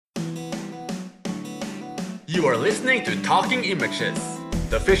You are listening to Talking Images,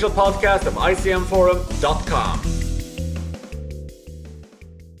 the official podcast of ICMForum.com.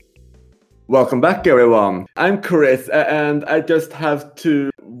 Welcome back, everyone. I'm Chris, and I just have to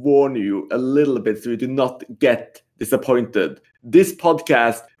warn you a little bit so you do not get disappointed. This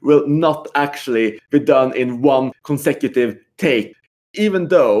podcast will not actually be done in one consecutive take, even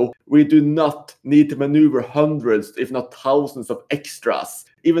though we do not need to maneuver hundreds, if not thousands of extras,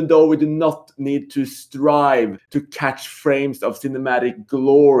 even though we do not need to strive to catch frames of cinematic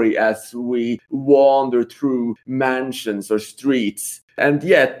glory as we wander through mansions or streets. And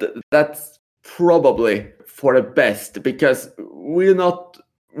yet, that's probably for the best, because we do not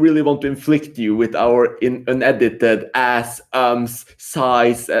really want to inflict you with our unedited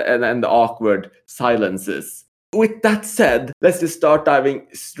sighs, and awkward silences. With that said, let's just start diving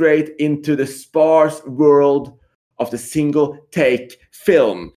straight into the sparse world of the single take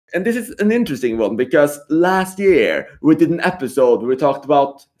film. And this is an interesting one because last year we did an episode where we talked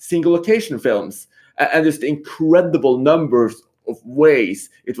about single location films and just the incredible numbers of ways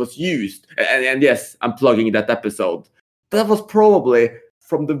it was used. And yes, I'm plugging that episode. That was probably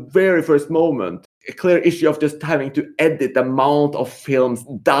from the very first moment a clear issue of just having to edit the amount of films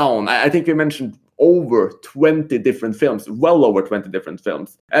down. I think we mentioned over 20 different films, well over 20 different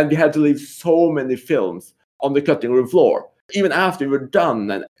films. And we had to leave so many films on the cutting room floor. Even after we were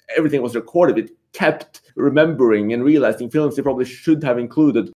done and everything was recorded, we kept remembering and realizing films we probably should have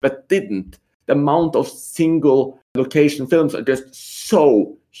included, but didn't. The amount of single location films are just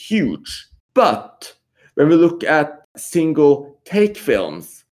so huge. But when we look at single take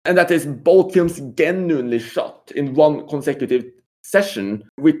films, and that is both films genuinely shot in one consecutive session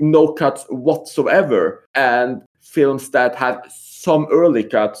with no cuts whatsoever, and films that have some early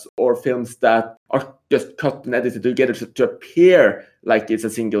cuts or films that are just cut and edited together to appear like it's a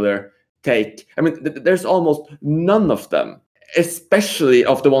singular take. I mean, there's almost none of them, especially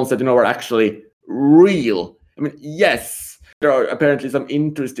of the ones that are actually real. I mean, yes, there are apparently some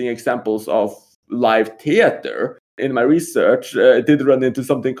interesting examples of live theater. In my research, I did run into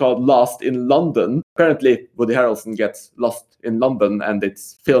something called Lost in London. Apparently, Woody Harrelson gets lost in London and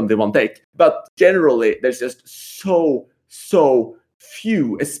it's filmed in one take. But generally, there's just so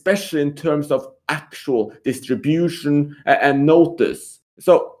few, especially in terms of actual distribution and notice.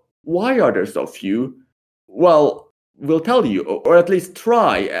 So why are there so few? Well, we'll tell you, or at least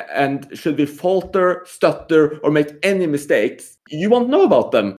try. And should we falter, stutter, or make any mistakes, you won't know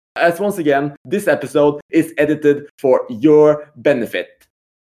about them. As once again, this episode is edited for your benefit.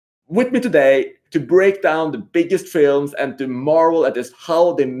 With me today to break down the biggest films and to marvel at just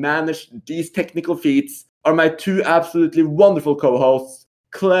how they manage these technical feats are my two absolutely wonderful co-hosts,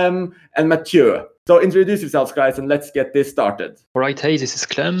 Clem and Mathieu. So introduce yourselves, guys, and let's get this started. All right, hey, this is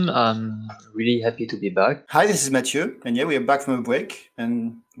Clem. I'm really happy to be back. Hi, this is Mathieu, and yeah, we are back from a break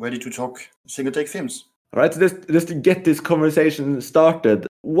and ready to talk single-take films. All right, so just to get this conversation started,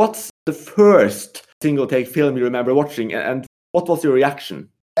 what's the first single-take film you remember watching, and what was your reaction?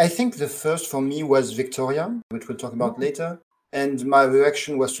 I think the first for me was Victoria, which we'll talk about later, and my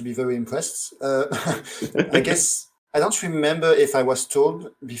reaction was to be very impressed. I guess I don't remember if I was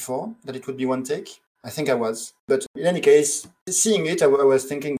told before that it would be one take. I think I was. But in any case, seeing it, I was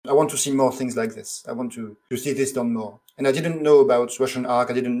thinking, I want to see more things like this. I want to see this done more. And I didn't know about Russian Ark.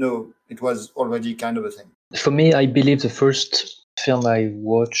 I didn't know it was already kind of a thing. For me, I believe the first film I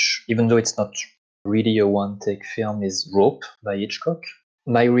watched, even though it's not really a one-take film, is Rope by Hitchcock.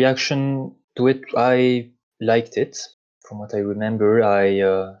 My reaction to it, I liked it. From what I remember,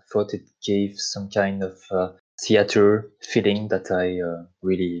 I thought it gave some kind of theater feeling that I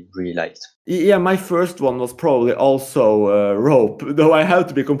really liked. Yeah, my first one was probably also Rope, though I have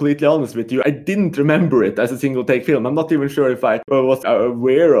to be completely honest with you. I didn't remember it as a single take film. I'm not even sure if I was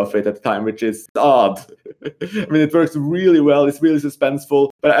aware of it at the time, which is odd. I mean, it works really well. It's really suspenseful,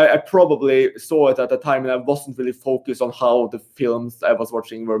 but I probably saw it at the time and I wasn't really focused on how the films I was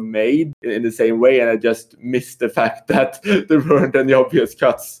watching were made in the same way, and I just missed the fact that there weren't any obvious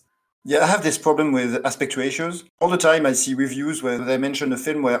cuts. Yeah, I have this problem with aspect ratios. All the time I see reviews where they mention a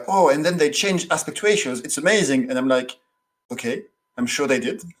film where, and then they change aspect ratios. It's amazing. And I'm like, okay, I'm sure they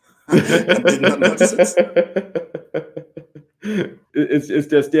did. I did not notice it. It's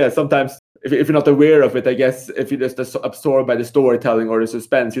just, yeah, sometimes if you're not aware of it, I guess if you're just absorbed by the storytelling or the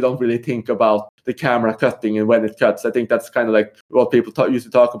suspense, you don't really think about the camera cutting and when it cuts. I think that's kind of like what people used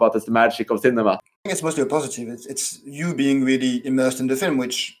to talk about as the magic of cinema. I think it's mostly a positive. It's you being really immersed in the film,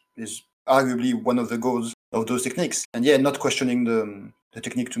 which is arguably one of the goals of those techniques. And yeah, not questioning the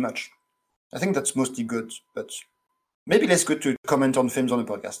technique too much. I think that's mostly good, but Maybe less good to comment on films on a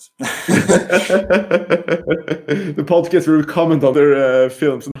podcast. The podcast will comment on their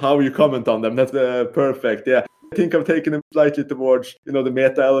films and how you comment on them. That's perfect. Yeah. I think I'm taking them slightly towards, the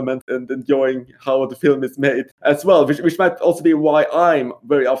meta element and enjoying how the film is made as well, which might also be why I'm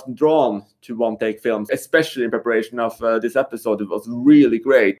very often drawn to one-take films, especially in preparation of this episode. It was really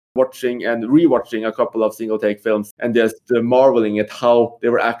great watching and rewatching a couple of single-take films and just marveling at how they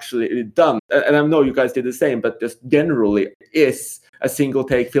were actually done. And I know you guys did the same, but just generally, is a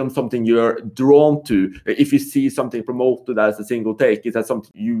single-take film something you're drawn to? If you see something promoted as a single-take, is that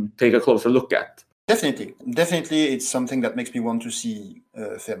something you take a closer look at? Definitely, it's something that makes me want to see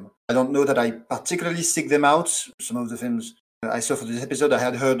a film. I don't know that I particularly seek them out. Some of the films I saw for this episode I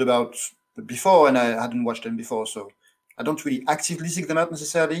had heard about before and I hadn't watched them before, so I don't really actively seek them out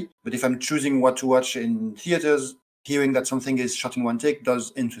necessarily. But if I'm choosing what to watch in theaters, hearing that something is shot in one take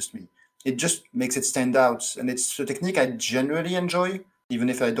does interest me. It just makes it stand out, and it's a technique I generally enjoy, even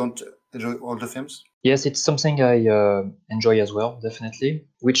if I don't enjoy all the films. Yes, it's something I enjoy as well, definitely,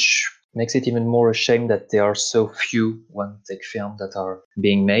 which makes it even more a shame that there are so few one-take films that are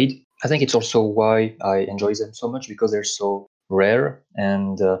being made. I think it's also why I enjoy them so much, because they're so rare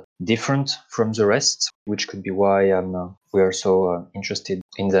and different from the rest, which could be why we are so interested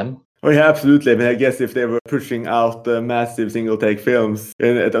in them. Oh yeah, absolutely. I mean, I guess if they were pushing out massive single-take films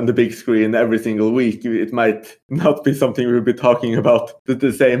on the big screen every single week, it might not be something we would be talking about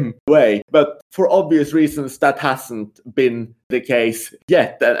the same way. But for obvious reasons, that hasn't been the case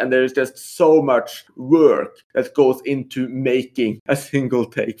yet. And there's just so much work that goes into making a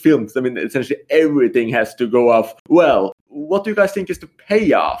single-take film. I mean, essentially everything has to go off well. What do you guys think is the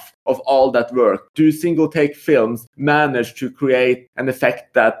payoff of all that work? Do single-take films manage to create an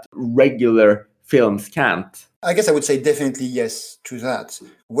effect that regular films can't? I guess I would say definitely yes to that.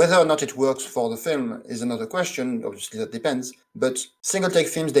 Whether or not it works for the film is another question. Obviously, that depends. But single-take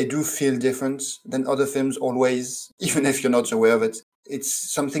films, they do feel different than other films always, even if you're not aware of it. It's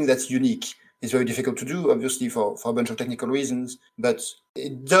something that's unique. It's very difficult to do, obviously, for a bunch of technical reasons, but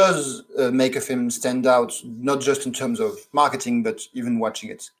it does make a film stand out, not just in terms of marketing, but even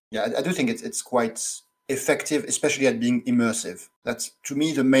watching it. Yeah, I do think it's quite effective, especially at being immersive. That's, to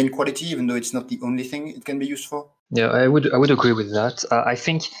me, the main quality, even though it's not the only thing it can be used for. Yeah, I would agree with that. I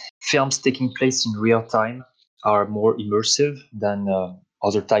think films taking place in real time are more immersive than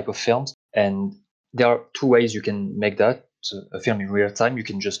other type of films, and there are two ways you can make that. A film in real time, you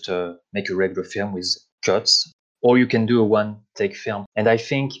can just make a regular film with cuts, or you can do a one-take film. And I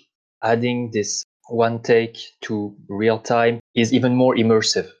think adding this one take to real time is even more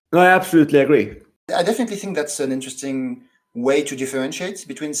immersive. No, I absolutely agree. I definitely think that's an interesting way to differentiate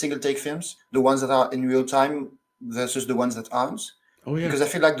between single-take films, the ones that are in real time versus the ones that aren't. Oh yeah. Because I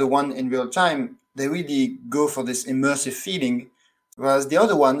feel like the one in real time, they really go for this immersive feeling, whereas the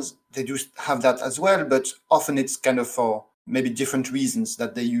other ones, they do have that as well, but often it's kind of for maybe different reasons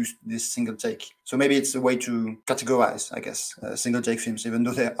that they use this single take. So maybe it's a way to categorize, I guess, single take films, even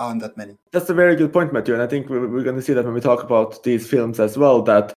though there aren't that many. That's a very good point, Matthew. And I think we're going to see that when we talk about these films as well,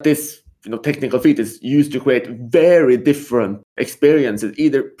 that this technical feat is used to create very different experiences,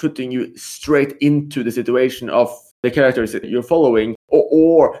 either putting you straight into the situation of the characters that you're following,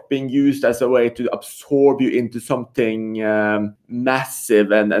 or being used as a way to absorb you into something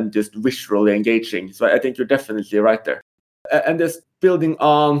massive and just visually engaging. So I think you're definitely right there. And just building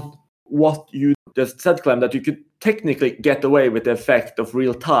on what you just said, Clem, that you could technically get away with the effect of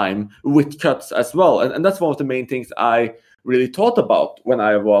real time with cuts as well. And that's one of the main things I really thought about when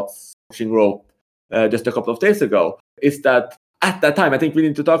I was watching Rope just a couple of days ago, is that at that time, I think we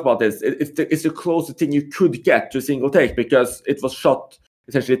need to talk about this, it's the closest thing you could get to a single take, because it was shot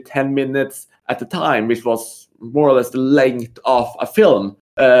essentially 10 minutes at a time, which was more or less the length of a film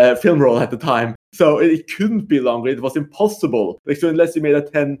roll at the time. So it couldn't be longer. It was impossible. So unless you made a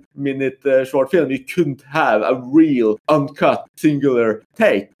 10-minute short film, you couldn't have a real uncut singular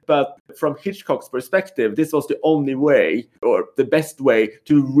take. But from Hitchcock's perspective, this was the only way, or the best way,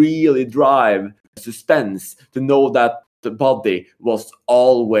 to really drive suspense, to know that the body was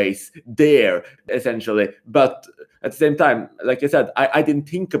always there, essentially. But at the same time, like I said, I didn't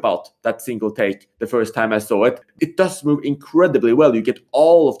think about that single take the first time I saw it. It does move incredibly well. You get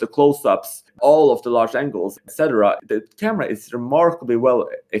all of the close-ups, all of the large angles, etc. The camera is remarkably well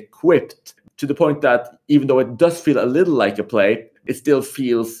equipped, to the point that even though it does feel a little like a play, it still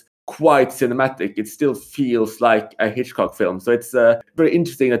feels quite cinematic. It still feels like a Hitchcock film. So it's very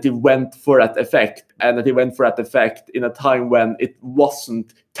interesting that he went for that effect, and that he went for that effect in a time when it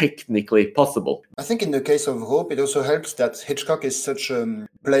wasn't technically possible. I think in the case of Rope, it also helps that Hitchcock is such a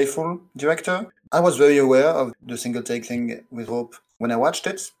playful director, I was very aware of the single take thing with Rope when I watched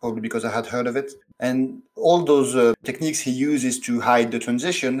it, probably because I had heard of it. And all those techniques he uses to hide the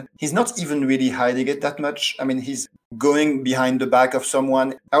transition, he's not even really hiding it that much. I mean, he's going behind the back of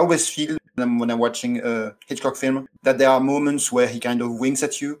someone. I always feel when I'm watching a Hitchcock film that there are moments where he kind of winks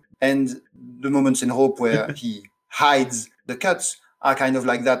at you, and the moments in Hope where he hides the cuts are kind of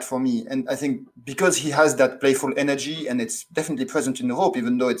like that for me. And I think because he has that playful energy, and it's definitely present in Hope,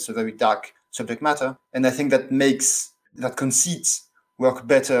 even though it's a very dark subject matter, and I think that makes that conceit work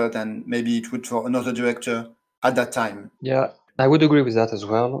better than maybe it would for another director at that time. Yeah, I would agree with that as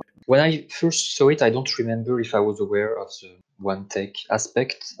well. When I first saw it, I don't remember if I was aware of the one take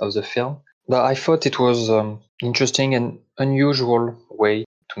aspect of the film, but I thought it was interesting and unusual way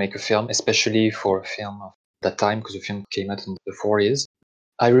to make a film, especially for a film of that time, because the film came out in the 40s.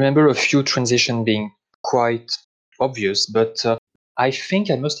 I remember a few transitions being quite obvious, but I think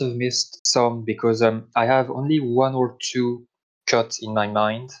I must have missed some because I have only one or two cuts in my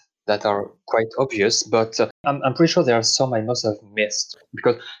mind that are quite obvious, but I'm pretty sure there are some I must have missed.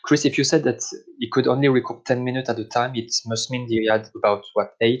 Because, Chris, if you said that he could only record 10 minutes at a time, it must mean he had about,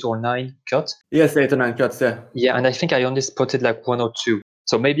 8 or 9 cuts? Yes, 8 or 9 cuts, yeah. Yeah, and I think I only spotted like 1 or 2.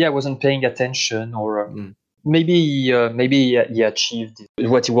 So maybe I wasn't paying attention, or maybe he achieved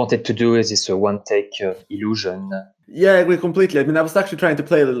what he wanted to do, is this one-take illusion. Yeah, I agree completely. I mean, I was actually trying to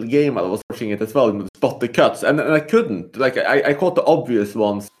play a little game while I was watching it as well, and spot the cuts, and I couldn't. Like, I caught the obvious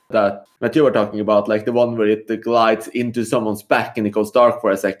ones that you were talking about, like the one where it glides into someone's back and it goes dark for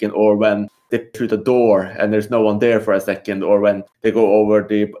a second, or when they shoot a door and there's no one there for a second, or when they go over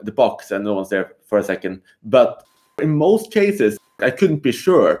the box and no one's there for a second. But in most cases, I couldn't be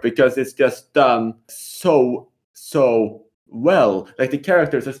sure because it's just done so well. Like, the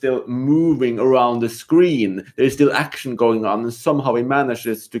characters are still moving around the screen. There's still action going on, and somehow he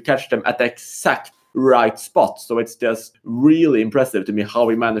manages to catch them at the exact right spot. So it's just really impressive to me how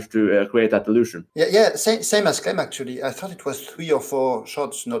he managed to create that illusion. Yeah, same as Clem, actually. I thought it was 3 or 4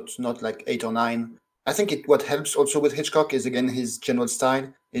 shots, not like 8 or 9. I think what helps also with Hitchcock is, again, his general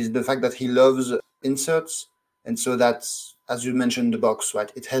style, is the fact that he loves inserts. And so that's, as you mentioned, the box,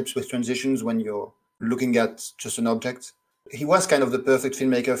 right? It helps with transitions when you're looking at just an object. He was kind of the perfect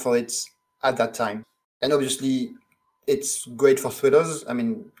filmmaker for it at that time. And obviously, it's great for thrillers. I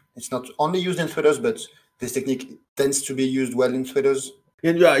mean, it's not only used in thrillers, but this technique tends to be used well in thrillers.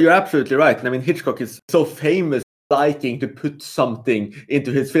 Yeah, you're absolutely right. I mean, Hitchcock is so famous liking to put something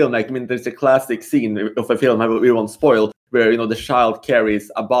into his film. Like, I mean, there's a classic scene of a film we won't spoil, where, the child carries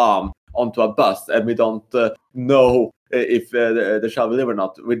a bomb onto a bus, and we don't know if the child will live or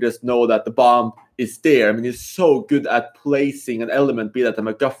not. We just know that the bomb is there. I mean, he's so good at placing an element, be that a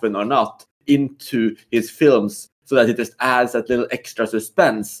MacGuffin or not, into his films, so that it just adds that little extra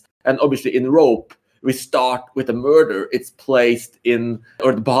suspense. And obviously in Rope, we start with a murder. It's placed in,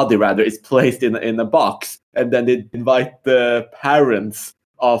 or the body rather, is placed in a box. And then they invite the parents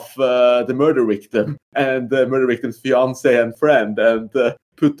of the murder victim and the murder victim's fiance and friend, and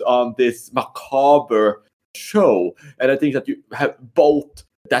put on this macabre show. And I think that you have both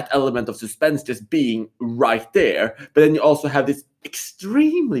that element of suspense just being right there, but then you also have this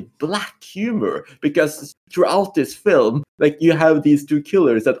extremely black humor, because throughout this film, like, you have these two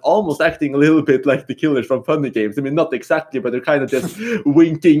killers that almost acting a little bit like the killers from Funny Games. I mean, not exactly, but they're kind of just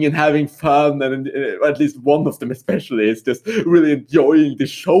winking and having fun, and at least one of them especially is just really enjoying the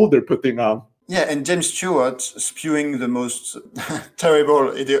show they're putting on. Yeah, and James Stewart spewing the most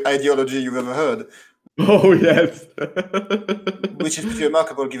terrible ideology you've ever heard. Oh, yes. Which is pretty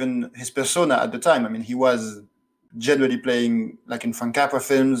remarkable given his persona at the time. I mean, he was generally playing, like in Frank Capra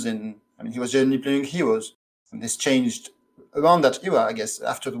films, and I mean, he was generally playing heroes. And this changed around that era, I guess,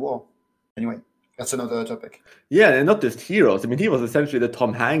 after the war. Anyway, that's another topic. Yeah, and not just heroes. I mean, he was essentially the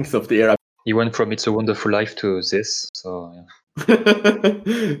Tom Hanks of the era. He went from It's a Wonderful Life to this, so yeah.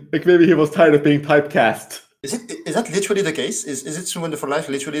 Like, maybe he was tired of being typecast. Is that literally the case? Is it So Wonderful Life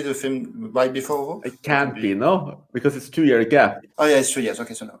literally the film right before Hope? It can't be, no? Because it's 2-year gap. Oh yeah, it's 2 years.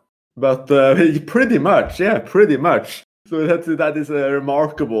 Okay, so no. But pretty much. So that is a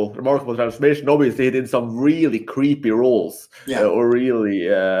remarkable transformation. Obviously, he did some really creepy roles, or really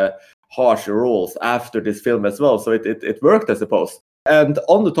harsh roles after this film as well. So it worked, I suppose. And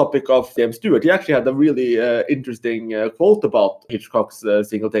on the topic of James Stewart, he actually had a really interesting quote about Hitchcock's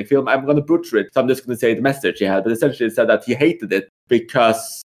single-take film. I'm going to butcher it, so I'm just going to say the message he had. But essentially, it said that he hated it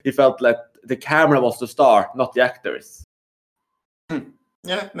because he felt like the camera was the star, not the actors.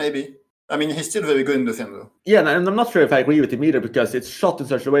 Yeah, maybe. I mean, he's still very good in the film, though. Yeah, and I'm not sure if I agree with him either, because it's shot in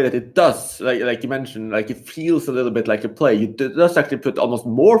such a way that it does, like you mentioned, like, it feels a little bit like a play. It does actually put almost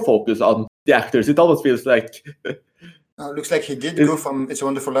more focus on the actors. It almost feels like... Looks like he did go from It's a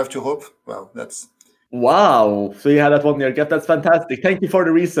Wonderful Life to Hope. Well, that's... Wow. So you had that 1 year gap. That's fantastic. Thank you for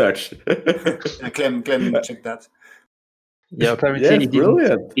the research. Clem, check that. Yeah, apparently yes,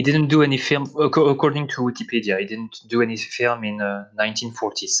 he didn't do any film, according to Wikipedia, he didn't do any film in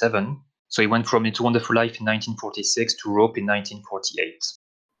 1947. So he went from It's a Wonderful Life in 1946 to Rope in 1948.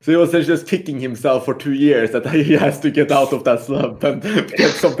 So he was just kicking himself for 2 years that he has to get out of that slump and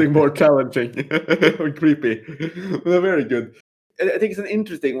get something more challenging or creepy. Well, very good. I think it's an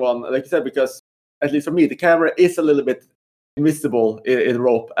interesting one, like you said, because at least for me, the camera is a little bit invisible in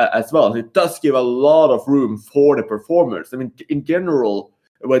Rope as well. It does give a lot of room for the performers. I mean, in general,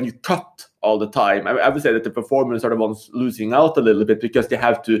 when you cut all the time, I would say that the performers are the ones losing out a little bit because they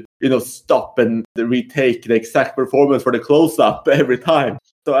have to, stop and retake the exact performance for the close-up every time.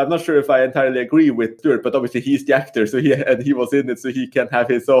 So I'm not sure if I entirely agree with Stuart, but obviously he's the actor, so he was in it, so he can have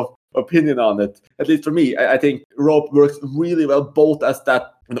his own opinion on it. At least for me, I think Rope works really well, both as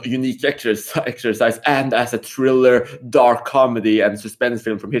that unique exercise and as a thriller, dark comedy, and suspense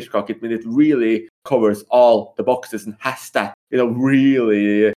film from Hitchcock. It really covers all the boxes and has that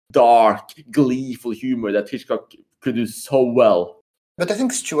really dark, gleeful humor that Hitchcock could do so well. But I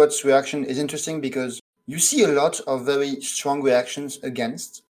think Stuart's reaction is interesting because you see a lot of very strong reactions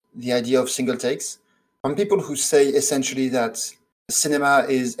against the idea of single takes from people who say essentially that cinema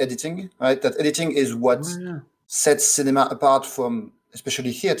is editing, right? That editing is what sets cinema apart from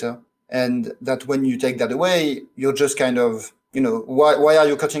especially theater, and that when you take that away, you're just kind of, why are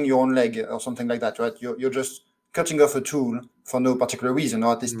you cutting your own leg or something like that, right? You're just cutting off a tool for no particular reason,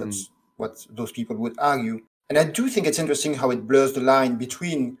 or at least that's what those people would argue. And I do think it's interesting how it blurs the line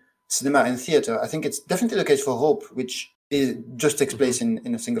between cinema and theater. I think it's definitely the case for Hope, which just takes place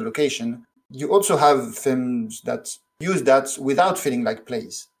in a single location. You also have films that use that without feeling like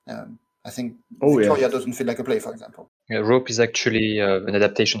plays. I think Victoria doesn't feel like a play, for example. Yeah, Rope is actually an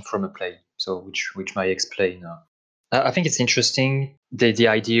adaptation from a play, so which might explain. I think it's interesting the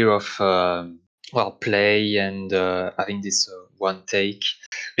idea of play and having this one take,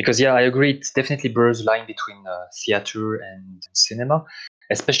 because I agree, it definitely blurs the line between theater and cinema,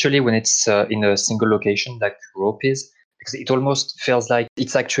 especially when it's in a single location like Rope is, because it almost feels like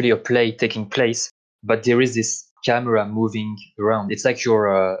it's actually a play taking place, but there is this camera moving around. It's like you're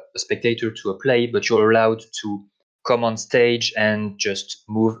a spectator to a play, but you're allowed to come on stage and just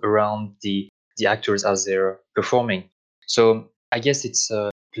move around the actors as they're performing. So I guess it's a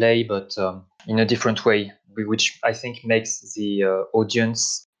play, but in a different way, which I think makes the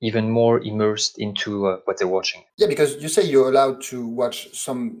audience even more immersed into what they're watching. Yeah, because you say you're allowed to watch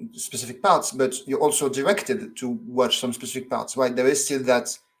some specific parts, but you're also directed to watch some specific parts, right? There is still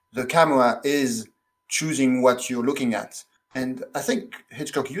that the camera is choosing what you're looking at. And I think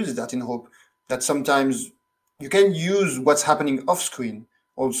Hitchcock uses that in Hope, that sometimes you can use what's happening off screen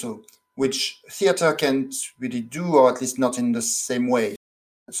also, which theater can't really do, or at least not in the same way.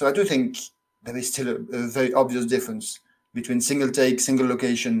 So I do think there is still a very obvious difference between single take, single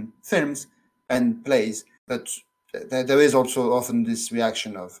location films and plays. But there is also often this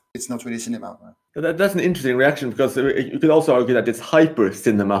reaction of it's not really cinema. Right? That's an interesting reaction, because you could also argue that it's hyper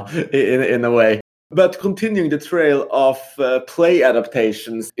cinema in a way. But continuing the trail of play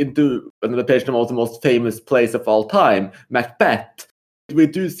adaptations into an adaptation of one of the most famous plays of all time, Macbeth, we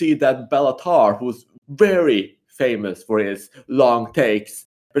do see that Béla Tarr, who's very famous for his long takes,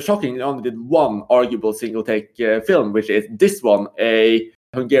 but shockingly only did one arguable single take film, which is this one, a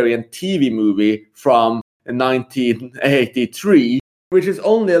Hungarian TV movie from 1983, which is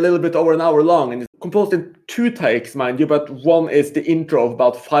only a little bit over an hour long and it's composed in 2 takes, mind you, but one is the intro of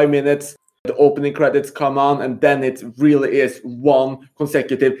about 5 minutes. The opening credits come on, and then it really is one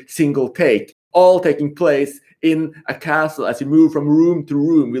consecutive single take, all taking place in a castle. As you move from room to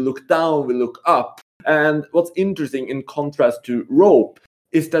room, we look down, we look up. And what's interesting in contrast to Rope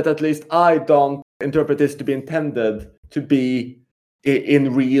is that at least I don't interpret this to be intended to be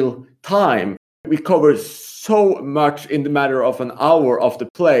in real time. We cover so much in the matter of an hour of the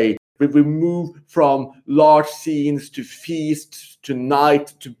play. We move from large scenes to feasts to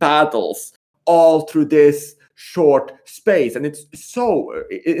night to battles, all through this short space. And it's so,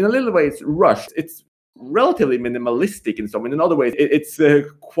 in a little way, it's rushed. It's relatively minimalistic in some way. In other ways, it's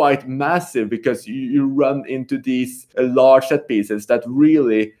quite massive, because you run into these large set pieces that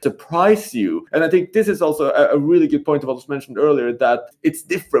really surprise you. And I think this is also a really good point of what was mentioned earlier, that it's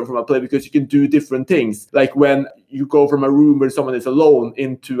different from a play because you can do different things. Like when you go from a room where someone is alone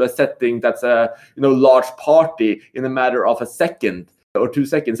into a setting that's a large party in a matter of a second or 2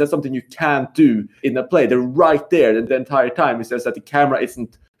 seconds. That's something you can't do in a play. They're right there the entire time. It's just that the camera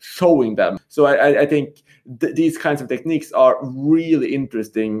isn't showing them. So I think these kinds of techniques are really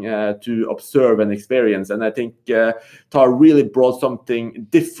interesting to observe and experience. And I think Tar really brought something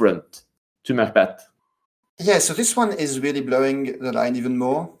different to Macbeth. Yeah, so this one is really blurring the line even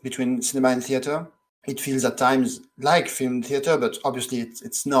more between cinema and theater. It feels at times like film theater, but obviously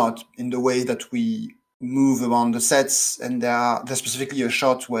it's not, in the way that we move around the sets. And there's specifically a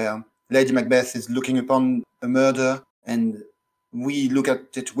shot where Lady Macbeth is looking upon a murder, and we look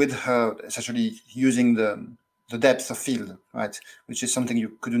at it with her, essentially using the depth of field, right? Which is something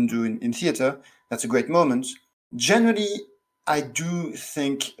you couldn't do in theater. That's a great moment. Generally, I do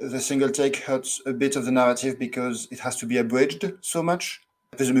think the single take hurts a bit of the narrative because it has to be abridged so much,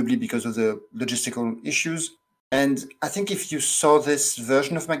 presumably because of the logistical issues. And I think if you saw this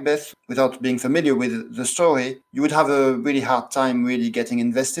version of Macbeth without being familiar with the story, you would have a really hard time really getting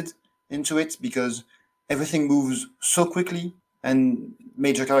invested into it, because everything moves so quickly and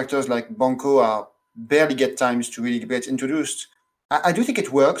major characters like Banquo barely get times to really get introduced. I do think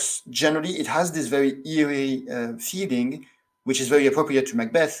it works. Generally, it has this very eerie feeling, which is very appropriate to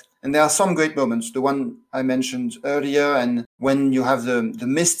Macbeth. And there are some great moments. The one I mentioned earlier, and when you have the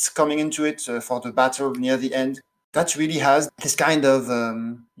mists coming into it for the battle near the end, that really has this kind of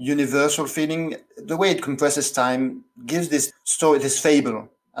universal feeling. The way it compresses time gives this story, this fable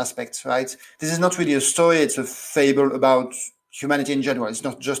aspect, right? This is not really a story, it's a fable about humanity in general. It's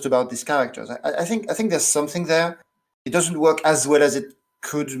not just about these characters. I think there's something there. It doesn't work as well as it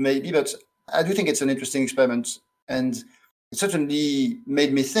could maybe, but I do think it's an interesting experiment. And it certainly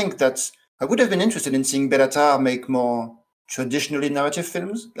made me think that I would have been interested in seeing Béla Tarr make more traditionally narrative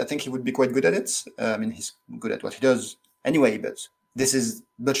films. I think he would be quite good at it. I mean, he's good at what he does anyway, but this is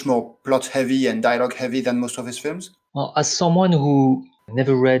much more plot heavy and dialogue heavy than most of his films. Well, as someone who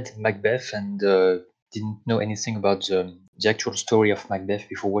never read Macbeth and didn't know anything about the actual story of Macbeth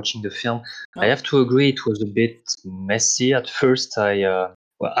before watching the film, I have to agree it was a bit messy at first. I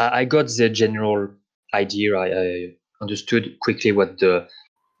got the general idea. I understood quickly what the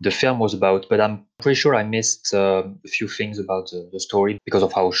film was about, but I'm pretty sure I missed a few things about the story because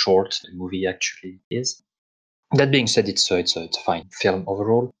of how short the movie actually is. That being said, it's a fine film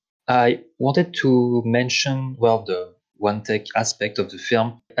overall. I wanted to mention, well, the one take aspect of the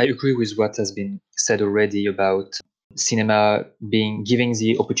film. I agree with what has been said already about cinema giving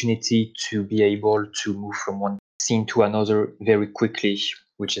the opportunity to be able to move from one scene to another very quickly,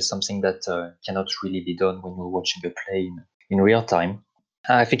 which is something that cannot really be done when you're watching a play in real time.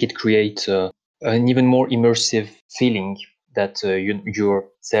 I think it creates an even more immersive feeling that you're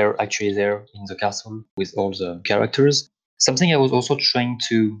actually there in the castle with all the characters. Something I was also trying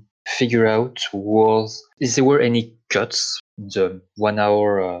to figure out was if there were any cuts in the 1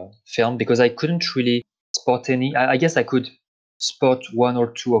 hour film, because I couldn't really spot any. I guess I could spot one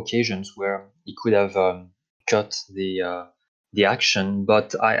or two occasions where he could have cut the action,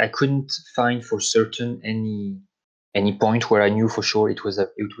 but I couldn't find for certain any point where I knew for sure it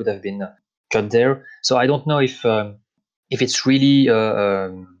would have been cut there. So I don't know if it's really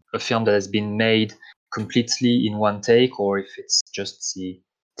a film that has been made completely in one take, or if it's just the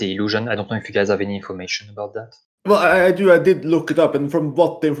illusion. I don't know if you guys have any information about that. Well, I do. I did look it up, and from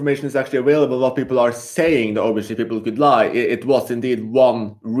what the information is actually available, what people are saying, that obviously people could lie, it was indeed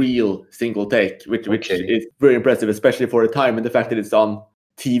one real single take, which is very impressive, especially for the time and the fact that it's on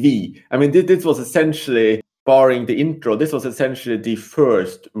TV. I mean, this was essentially, barring the intro, this was essentially the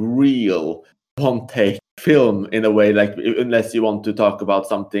first real one-take film in a way, like, unless you want to talk about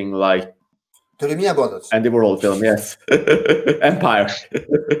something like the Lumiere Brothers. Andy Warhol film, yes. Empire.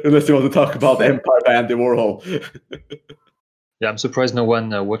 Unless you want to talk about Empire by Andy Warhol. Yeah, I'm surprised no one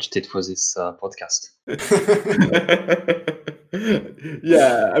watched it for this podcast.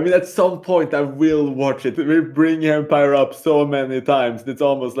 Yeah, I mean, at some point I will watch it. We bring Empire up so many times. It's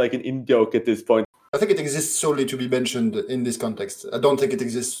almost like an in-joke at this point. I think it exists solely to be mentioned in this context. I don't think it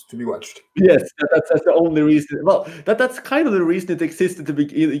exists to be watched. Yes, that's the only reason. Well, that's kind of the reason it existed to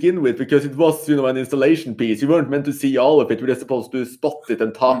begin with, because it was, an installation piece. You weren't meant to see all of it. We were supposed to spot it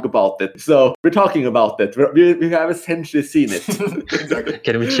and talk about it. So we're talking about it. We have essentially seen it. Exactly.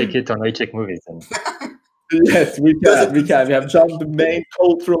 Can we check it on iCheck Movies then? Yes, we can. We have done the main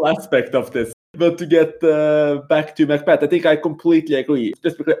cultural aspect of this. But to get back to Macbeth, I think I completely agree.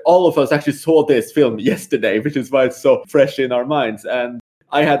 Just because all of us actually saw this film yesterday, which is why it's so fresh in our minds. And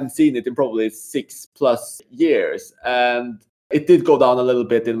I hadn't seen it in probably 6+ years. And it did go down a little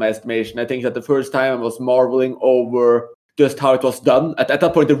bit in my estimation. I think that the first time I was marveling over just how it was done. At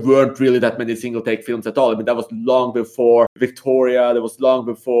that point, there weren't really that many single take films at all. I mean, that was long before Victoria, that was long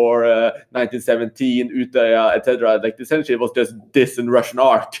before 1917, Utøya, etc. Like, essentially, it was just this and Russian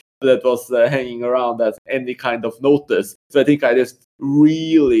Ark that was hanging around as any kind of notice. So I think I just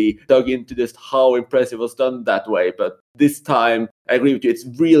really dug into just how impressive it was done that way. But this time, I agree with you, it's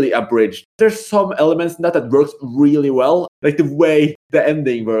really abridged. There's some elements in that works really well, like the way the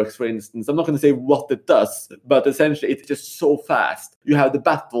ending works, for instance. I'm not going to say what it does, but essentially it's just so fast. You have the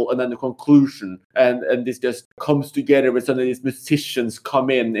battle and then the conclusion, and this just comes together with some of these musicians come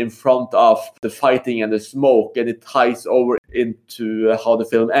in front of the fighting and the smoke, and it ties over into how the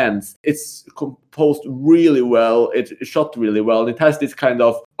film ends. It's composed really well, it's shot really well, and it has this kind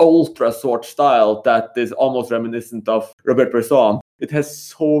of ultra short style that is almost reminiscent of Robert Bresson. It has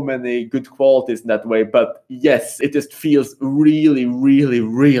so many good qualities in that way, but yes, it just feels really, really,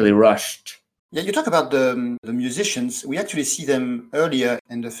 really rushed. Yeah, you talk about the musicians. We actually see them earlier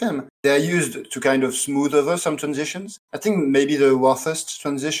in the film. They're used to kind of smooth over some transitions. I think maybe the roughest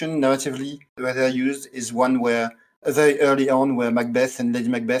transition narratively where they're used is one where very early on where Macbeth and Lady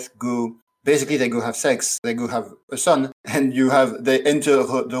Macbeth go have sex, they go have a son, and they enter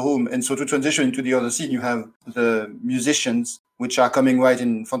the room. And so to transition into the other scene, you have the musicians, which are coming right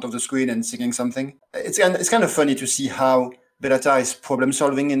in front of the screen and singing something. It's kind of funny to see how Bellatar is problem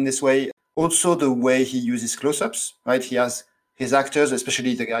solving in this way. Also, the way he uses close-ups, right? He has his actors,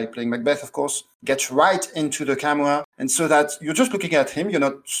 especially the guy playing Macbeth, of course, get right into the camera. And so that you're just looking at him, you're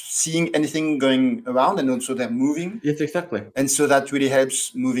not seeing anything going around, and also they're moving. Yes, exactly. And so that really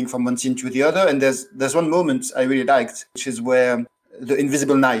helps moving from one scene to the other. And there's one moment I really liked, which is where the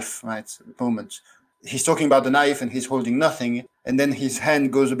invisible knife, right, moment. He's talking about the knife and he's holding nothing. And then his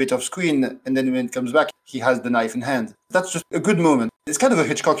hand goes a bit off screen. And then when it comes back, he has the knife in hand. That's just a good moment. It's kind of a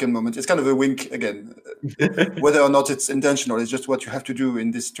Hitchcockian moment. It's kind of a wink again. Whether or not it's intentional, it's just what you have to do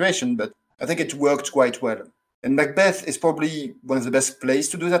in this situation. But I think it worked quite well. And Macbeth is probably one of the best plays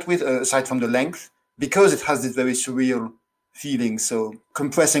to do that with, aside from the length, because it has this very surreal feeling. So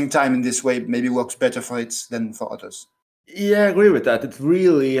compressing time in this way maybe works better for it than for others. Yeah, I agree with that. It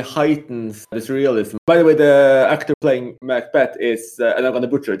really heightens this realism. By the way, the actor playing Macbeth is, and I'm going to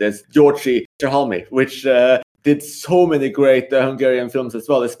butcher it, is György Szerhalmi, which did so many great Hungarian films as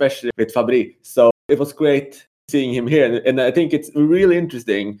well, especially with Fabri. So it was great seeing him here. And I think it's really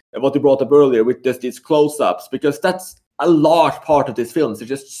interesting what you brought up earlier with just these close-ups, because that's a large part of this film. There's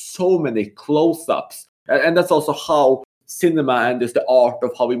just so many close-ups. And that's also how cinema and just the art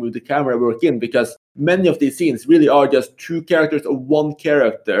of how we move the camera work in, because many of these scenes really are just two characters or one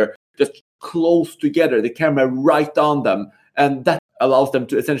character just close together, the camera right on them, and that allows them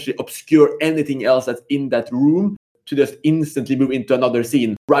to essentially obscure anything else that's in that room to just instantly move into another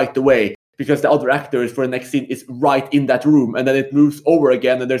scene right away, because the other actors for the next scene is right in that room, and then it moves over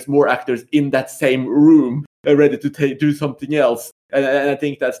again and there's more actors in that same room ready to do something else. And I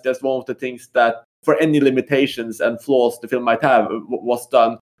think that's just one of the things that, for any limitations and flaws the film might have, was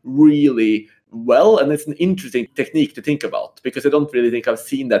done really well. And it's an interesting technique to think about, because I don't really think I've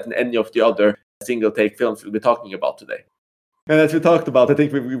seen that in any of the other single take films we'll be talking about today. And as we talked about, I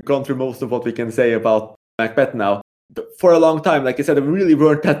think we've gone through most of what we can say about Macbeth now. But for a long time, like I said, there really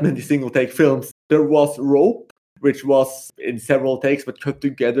weren't that many single take films. There was Rope, which was in several takes but cut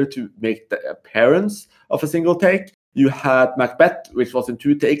together to make the appearance of a single take. You had Macbeth, which was in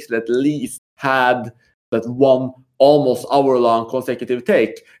 2 takes, but at least had that one almost hour-long consecutive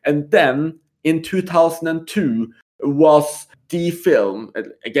take. And then in 2002 was the film,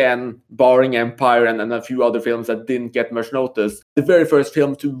 again, barring Empire and a few other films that didn't get much notice, the very first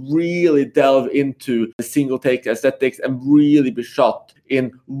film to really delve into the single take aesthetics and really be shot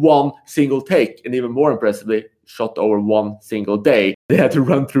in one single take, and even more impressively, shot over one single day. They had to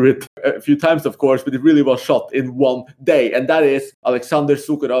run through it a few times, of course, but it really was shot in one day. And that is Alexander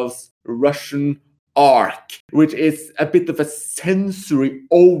Sukharov's Russian Ark, which is a bit of a sensory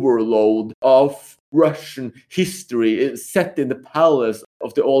overload of Russian history. It's set in the palace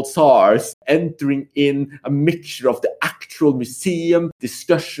of the old Tsars, entering in a mixture of the actual museum,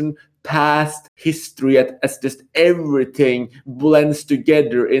 discussion, past, history, as just everything blends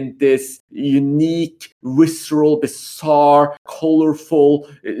together in this unique, visceral, bizarre, colorful,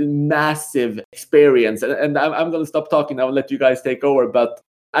 massive experience. And I'm going to stop talking now and let you guys take over. But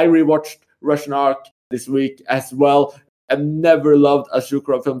I rewatched Russian Ark this week as well. I've never loved a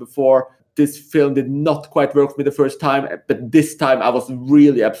Sukharov film before. This film did not quite work for me the first time, but this time I was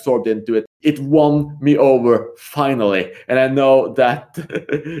really absorbed into it. It won me over, finally. And I know that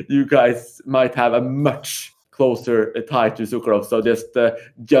you guys might have a much closer tie to Sukharov, so just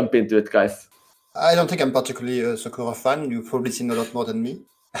jump into it, guys. I don't think I'm particularly a Sokurov fan. You've probably seen a lot more than me.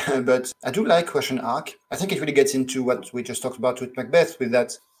 But I do like Russian Ark. I think it really gets into what we just talked about with Macbeth, with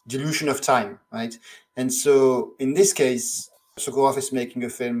that dilution of time, right? And so in this case, Sokurov is making a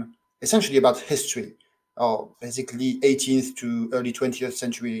film essentially about history, or basically 18th to early 20th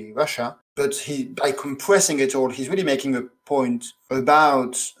century Russia. But by compressing it all, he's really making a point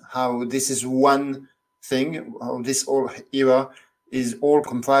about how this is one thing, how this whole era is all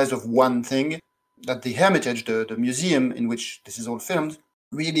comprised of one thing, that the Hermitage, the museum in which this is all filmed,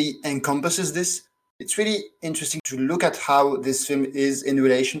 really encompasses this. It's really interesting to look at how this film is in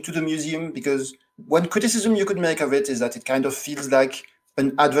relation to the museum, because one criticism you could make of it is that it kind of feels like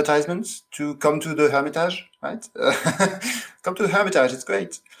an advertisement to come to the Hermitage, right? Come to the Hermitage, it's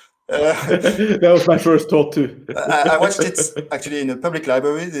great. That was my first thought too. I watched it actually in a public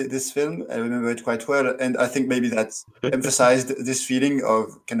library, this film. I remember it quite well. And I think maybe that emphasized this feeling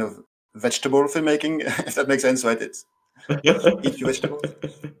of kind of vegetable filmmaking, if that makes sense, right? It's eat your vegetables.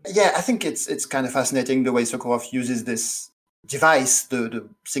 Yeah, I think it's kind of fascinating the way Sokurov uses this device, the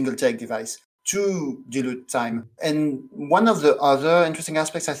single take device, to dilute time. And one of the other interesting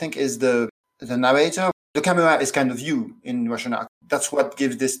aspects, I think, is the narrator. The camera is kind of you in Russian Ark. That's what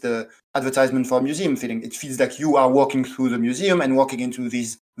gives this the advertisement for a museum feeling. It feels like you are walking through the museum and walking into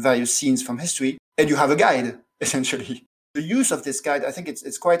these various scenes from history, and you have a guide, essentially. The use of this guide, I think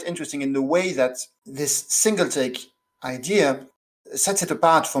it's quite interesting in the way that this single take idea sets it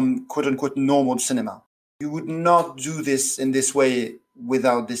apart from quote-unquote normal cinema. You would not do this in this way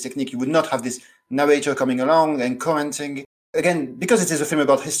without this technique. You would not have this narrator coming along and commenting. Again, because it is a film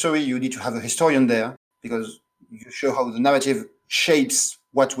about history, you need to have a historian there, because you show how the narrative shapes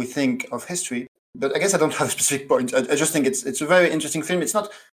what we think of history. But I guess I don't have a specific point. I just think it's a very interesting film. It's not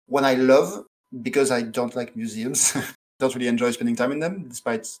one I love, because I don't like museums. Don't really enjoy spending time in them,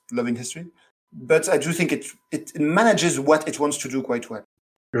 despite loving history. But I do think it manages what it wants to do quite well.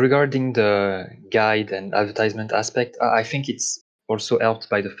 Regarding the guide and advertisement aspect, I think it's also helped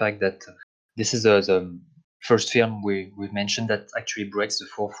by the fact that this is the first film we've mentioned that actually breaks the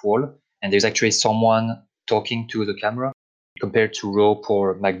fourth wall, and there's actually someone talking to the camera, compared to Rope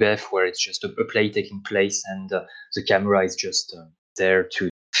or Macbeth, where it's just a play taking place and the camera is just there to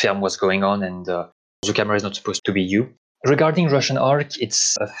film what's going on, and the camera is not supposed to be you. Regarding Russian Ark,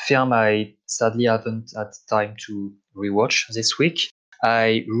 it's a film I sadly haven't had time to rewatch this week.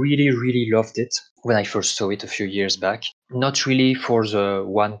 I really, really loved it when I first saw it a few years back. Not really for the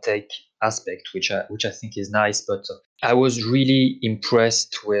one take aspect, which I think is nice, but I was really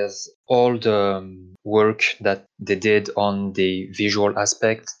impressed with all the work that they did on the visual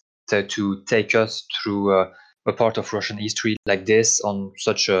aspect to take us through a part of Russian history like this on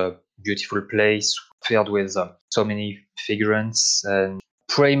such a beautiful place filled with so many figurants, and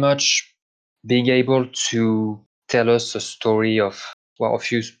pretty much being able to tell us a story of a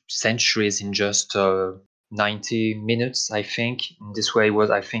few centuries in just 90 minutes, I think. In this way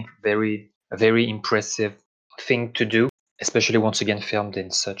was, I think, a very impressive thing to do, especially once again filmed in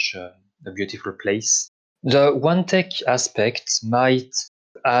such a beautiful place. The one take aspect might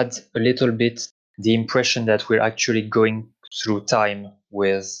add a little bit the impression that we're actually going through time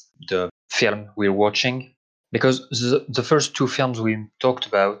with the film we're watching, because the first two films we talked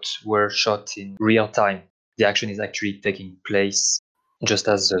about were shot in real time. The action is actually taking place just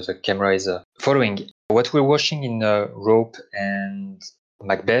as the camera is following. What we're watching in Rope and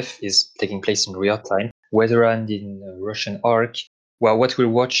Macbeth is taking place in real time. Weatherhand in Russian Ark, well, what we're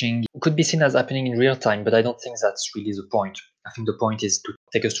watching could be seen as happening in real time, but I don't think that's really the point. I think the point is to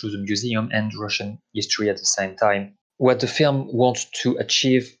take us through the museum and Russian history at the same time. What the film wants to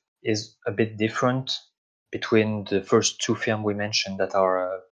achieve is a bit different between the first two films we mentioned that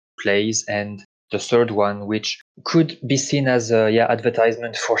are plays and the third one, which could be seen as a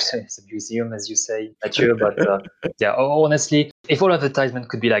advertisement for the museum, as you say, Mathieu. But honestly, if all advertisement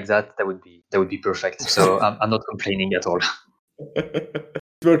could be like that, that would be perfect. So I'm not complaining at all.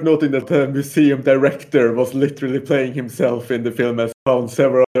 It's worth noting that the museum director was literally playing himself in the film, as found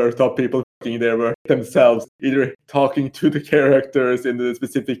several other top people working there were themselves either talking to the characters in the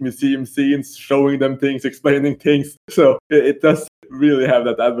specific museum scenes, showing them things, explaining things. So it does really have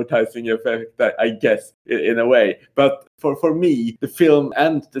that advertising effect, I guess, in a way. But for me, the film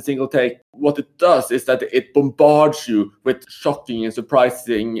and the single take what it does is that it bombards you with shocking and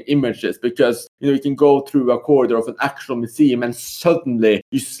surprising images, because you can go through a corridor of an actual museum and suddenly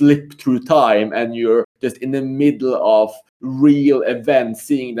you slip through time and you're just in the middle of real events,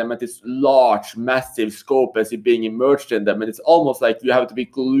 seeing them at this large, massive scope as you're being immersed in them. And it's almost like you have to be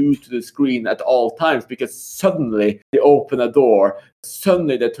glued to the screen at all times, because suddenly they open a door,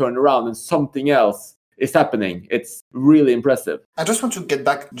 suddenly they turn around and something else is happening. It's really impressive. I just want to get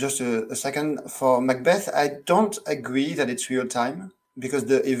back just a second for Macbeth. I don't agree that it's real time, because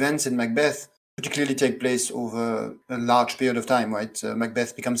the events in Macbeth particularly take place over a large period of time, right?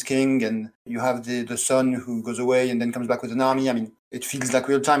 Macbeth becomes king, and you have the son who goes away and then comes back with an army. I mean, it feels like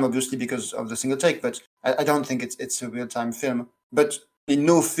real time, obviously, because of the single take, but I don't think it's a real time film. But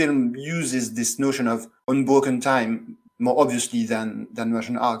no film uses this notion of unbroken time more obviously than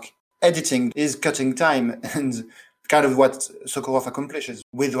Russian Ark. Editing is cutting time, and kind of what Sokurov accomplishes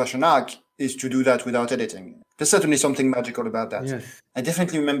with Russian Ark is to do that without editing. There's certainly something magical about that. Yes. I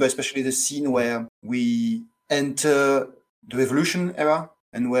definitely remember especially the scene where we enter the Revolution era,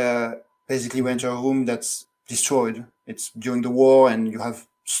 and where basically we enter a room that's destroyed. It's during the war and you have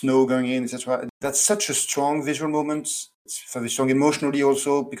snow going in, etc. That's such a strong visual moment. It's very strong emotionally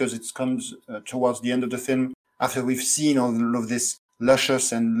also, because it comes towards the end of the film, after we've seen all of this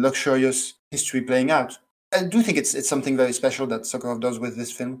luscious and luxurious history playing out. I do think it's something very special that Sokurov does with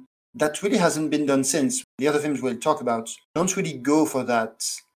this film that really hasn't been done since. The other films we'll talk about don't really go for that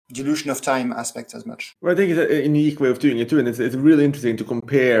dilution of time aspect as much. Well, I think it's a unique way of doing it too, and it's really interesting to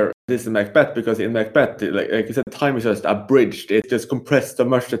compare this to Macbeth, because in Macbeth, like you said, time is just abridged. It's just compressed so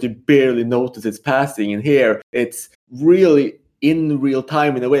much that you barely notice it's passing. And here, it's really in real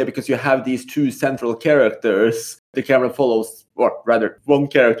time in a way, because you have these two central characters. The camera follows, or rather, one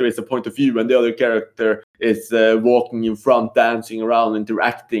character is a point of view and the other character is walking in front, dancing around,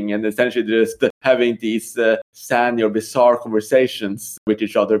 interacting, and essentially just having these zany or bizarre conversations with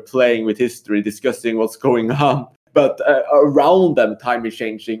each other, playing with history, discussing what's going on. But around them, time is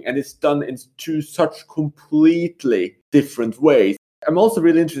changing, and it's done in two such completely different ways. I'm also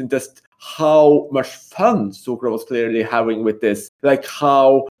really interested in just how much fun Sokurov was clearly having with this, like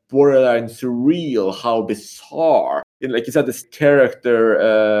how borderline surreal, how bizarre. Like you said, this character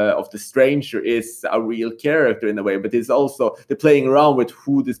of the stranger is a real character in a way, but it's also the playing around with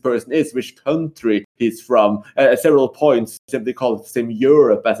who this person is, which country he's from. At several points, simply call it the same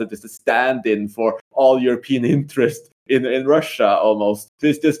Europe as it is a stand-in for all European interest in Russia almost.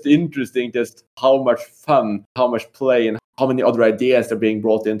 It's just interesting just how much fun, how much play, and how many other ideas are being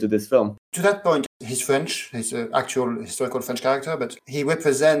brought into this film. To that point, he's French. He's an actual historical French character, but he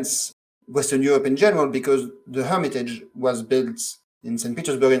represents Western Europe in general, because the Hermitage was built in St.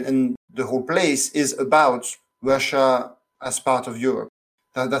 Petersburg, and the whole place is about Russia as part of Europe.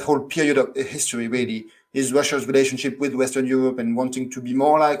 That whole period of history really is Russia's relationship with Western Europe and wanting to be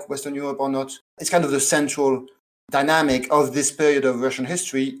more like Western Europe or not. It's kind of the central dynamic of this period of Russian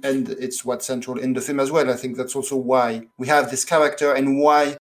history, and it's what's central in the film as well. I think that's also why we have this character and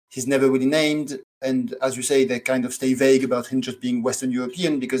why he's never really named. And as you say, they kind of stay vague about him just being Western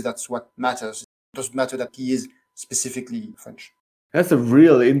European, because that's what matters. It doesn't matter that he is specifically French. That's a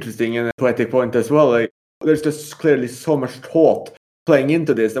really interesting and poetic point as well. Like, there's just clearly so much thought playing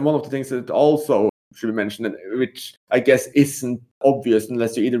into this. And one of the things that also should be mentioned, which I guess isn't obvious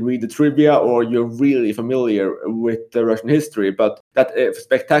unless you either read the trivia or you're really familiar with the Russian history, but that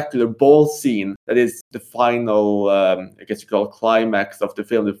spectacular ball scene that is the final, I guess you call it climax of the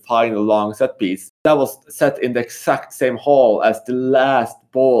film, the final long set piece, that was set in the exact same hall as the last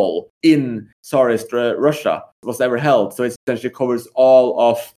ball in Tsarist Russia was ever held. So it essentially covers all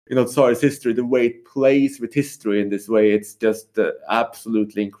of Tsarist history, the way it plays with history in this way. It's just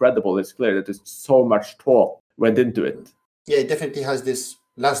absolutely incredible. It's clear that there's so much thought went into it. Yeah, it definitely has this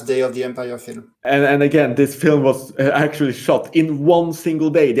last day of the Empire film. And again, this film was actually shot in one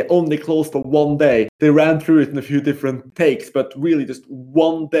single day. They only closed for one day. They ran through it in a few different takes, but really just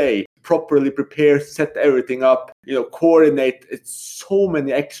one day, properly prepare, set everything up, coordinate. It's so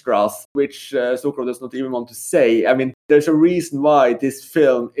many extras, which Sokurov does not even want to say. I mean, there's a reason why this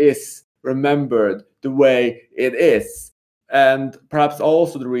film is remembered the way it is. And perhaps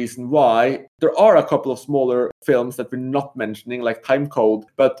also the reason why there are a couple of smaller films that we're not mentioning, like Time Code,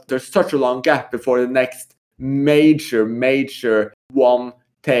 but there's such a long gap before the next major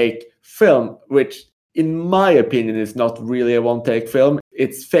one-take film, which in my opinion is not really a one-take film.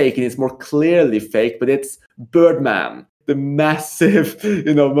 It's fake, and it's more clearly fake, but it's Birdman, the massive,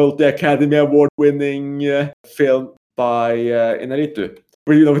 multi-Academy Award-winning film by Inarritu.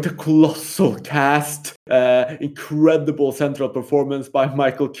 With a colossal cast, incredible central performance by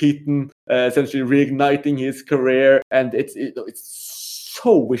Michael Keaton, essentially reigniting his career. And it's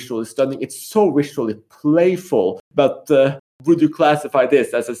so visually stunning. It's so visually playful. But would you classify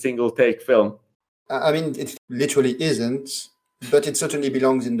this as a single take film? I mean, it literally isn't, but it certainly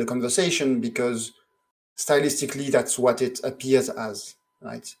belongs in the conversation because stylistically, that's what it appears as,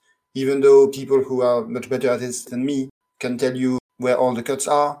 right? Even though people who are much better at this than me can tell you where all the cuts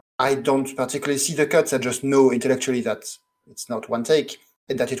are, I don't particularly see the cuts. I just know intellectually that it's not one take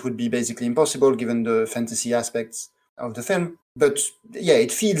and that it would be basically impossible given the fantasy aspects of the film. But yeah,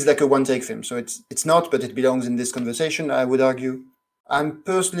 it feels like a one-take film. So it's not, but it belongs in this conversation, I would argue. I'm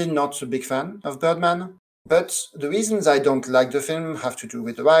personally not a big fan of Birdman, but the reasons I don't like the film have to do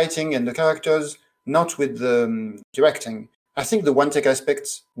with the writing and the characters, not with the directing. I think the one-take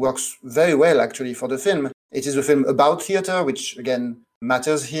aspect works very well, actually, for the film. It is a film about theater, which, again,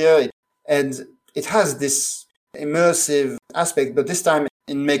 matters here. And it has this immersive aspect, but this time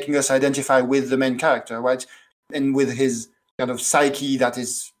in making us identify with the main character, right? And with his kind of psyche that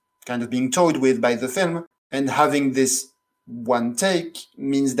is kind of being toyed with by the film. And having this one take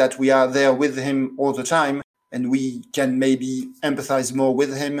means that we are there with him all the time, and we can maybe empathize more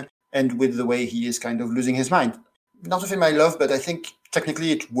with him and with the way he is kind of losing his mind. Not a film I love, but I think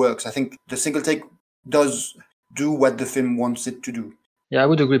technically it works. I think the single take does do what the film wants it to do. Yeah, I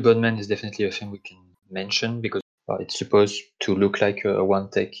would agree. Birdman is definitely a film we can mention because it's supposed to look like a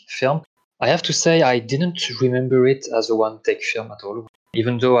one-take film. I have to say I didn't remember it as a one-take film at all.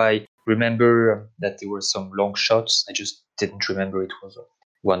 Even though I remember that there were some long shots, I just didn't remember it was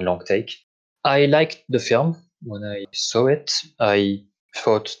one long take. I liked the film when I saw it. I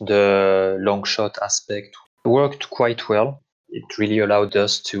thought the long shot aspect worked quite well. It really allowed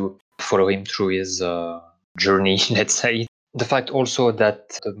us to follow him through his journey, let's say. The fact also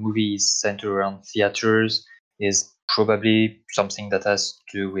that the movie is centered around theaters is probably something that has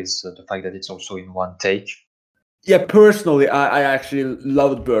to do with the fact that it's also in one take. Yeah, personally, I actually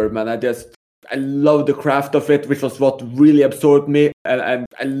loved Birdman. I love the craft of it, which was what really absorbed me. And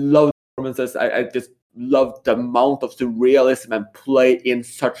I love the performances. I just loved the amount of surrealism and play in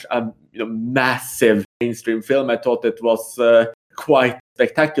such a massive mainstream film. I thought it was quite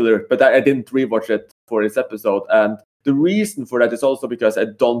spectacular, but I didn't rewatch it for this episode. And the reason for that is also because I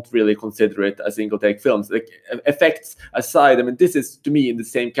don't really consider it a single take film. Like, effects aside, I mean, this is to me in the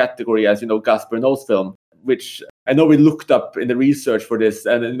same category as Gaspar Noé's film, which I know we looked up in the research for this,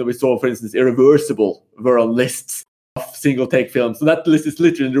 and we saw, for instance, Irreversible were on lists of single take films. So that list is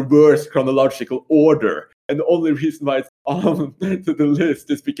literally in reverse chronological order. And the only reason why it's on the list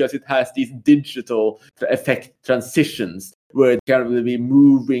is because it has these digital effect transitions where it can really be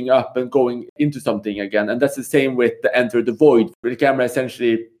moving up and going into something again. And that's the same with the Enter the Void, where the camera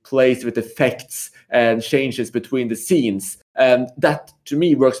essentially plays with effects and changes between the scenes. And that, to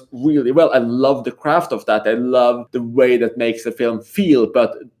me, works really well. I love the craft of that. I love the way that makes a film feel.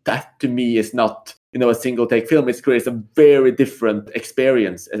 But that, to me, is not a single take film. It creates a very different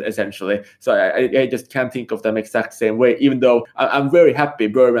experience, essentially. So I just can't think of them exact same way, even though I'm very happy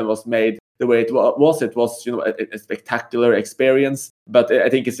Birdman was made the way it was. It was a spectacular experience, but I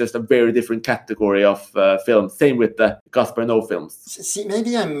think it's just a very different category of film. Same with the Gaspar Noé films. See,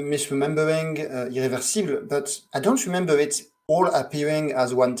 maybe I'm misremembering Irreversible, but I don't remember it all appearing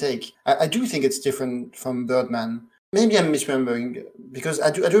as one take. I do think it's different from Birdman. Maybe I'm misremembering, because I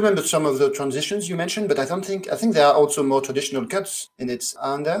do remember some of the transitions you mentioned, but I think there are also more traditional cuts in it,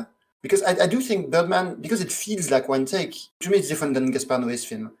 aren't there? Because I do think Birdman, because it feels like one take, to me it's different than Gaspar Noé's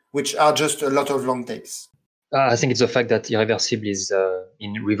film, which are just a lot of long takes. I think it's the fact that Irreversible is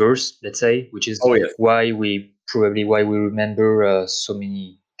in reverse, let's say, which is why we remember so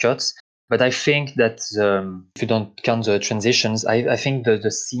many cuts. But I think that if you don't count the transitions, I think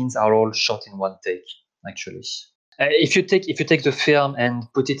the scenes are all shot in one take, actually. If you take the film and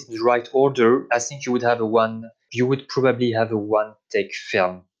put it in the right order, I think you would probably have a one take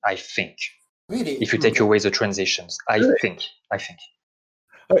film, I think. Really? If you take away the transitions, I think.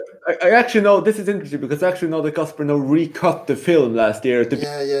 I actually know, this is interesting because I actually know that Gaspar Noé recut the film last year to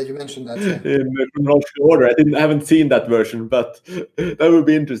yeah, you mentioned that. Yeah. In chronological order. I haven't seen that version, but that would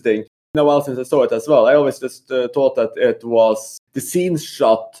be interesting. Now, well, since I saw it as well, I always just thought that it was the scenes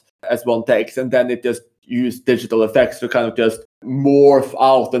shot as one takes, and then it just used digital effects to kind of just morph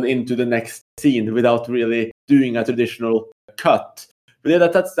out and into the next scene without really doing a traditional cut. But yeah,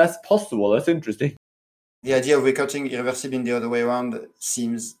 that's possible. That's interesting. The idea of recutting Irreversible in the other way around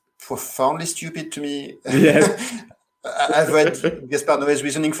seems profoundly stupid to me. Yes. I've read Gaspar Noé's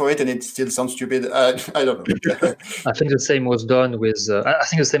reasoning for it, and it still sounds stupid. I don't know. I think the same was done with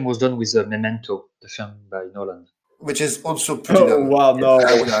Memento, the film by Nolan. which is also pretty Oh dumb. wow, no!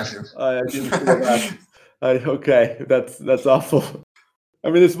 I would argue. I didn't see that. Okay, that's awful. I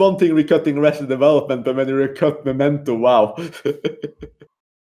mean, it's one thing recutting Arrested Development, but when you recut Memento, wow.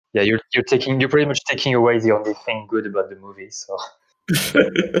 Yeah, you're pretty much taking away the only thing good about the movie. So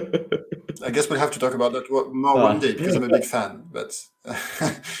I guess we'll have to talk about that more one day because I'm a big fan. But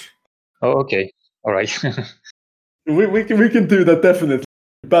oh, okay, all right. we can do that definitely.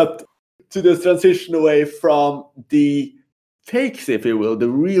 But to this transition away from the fakes, if you will, the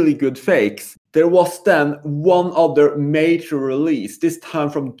really good fakes, there was then one other major release, this time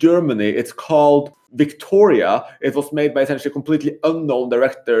from Germany. It's called Victoria. It was made by essentially a completely unknown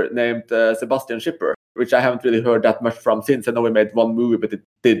director named Sebastian Schipper, which I haven't really heard that much from since. I know he made one movie, but it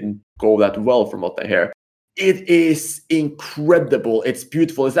didn't go that well from what I hear. It is incredible. It's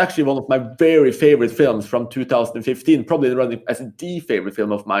beautiful. It's actually one of my very favorite films from 2015, probably running as the favorite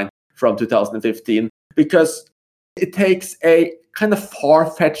film of mine from 2015, because it takes a kind of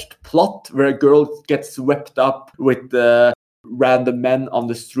far-fetched plot where a girl gets swept up with random men on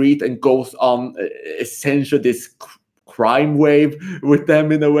the street and goes on essentially this crime wave with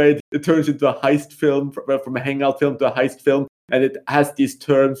them in a way. It turns into a heist film, from a hangout film to a heist film, and it has these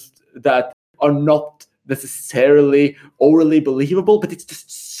terms that are not necessarily overly believable, but it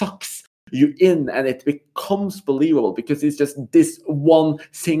just sucks you in and it becomes believable because it's just this one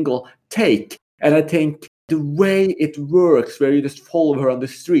single take. And I think the way it works, where you just follow her on the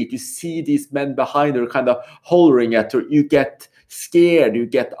street, you see these men behind her kind of hollering at her, you get scared, you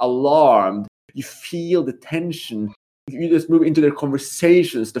get alarmed, you feel the tension, you just move into their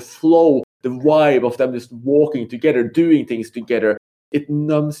conversations, the flow, the vibe of them just walking together, doing things together. It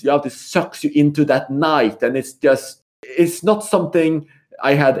numbs you out, it sucks you into that night, and it's not something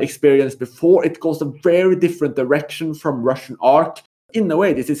I had experienced before. It goes a very different direction from Russian Ark. In a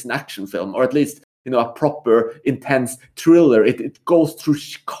way, this is an action film, or at least a proper intense thriller. It goes through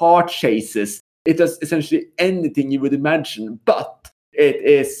car chases. It does essentially anything you would imagine, but it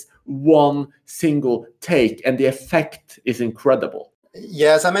is one single take, and the effect is incredible.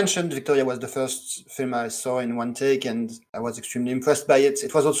 Yeah, as I mentioned, Victoria was the first film I saw in one take, and I was extremely impressed by it.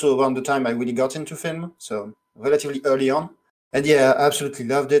 It was also around the time I really got into film, so relatively early on. And yeah, I absolutely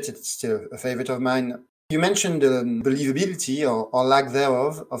loved it. It's still a favorite of mine. You mentioned the believability or lack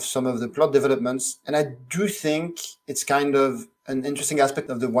thereof of some of the plot developments, and I do think it's kind of an interesting aspect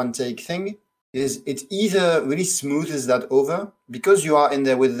of the one-take thing, is it either really smoothes that over, because you are in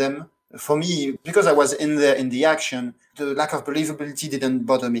there with them. For me, because I was in there in the action, the lack of believability didn't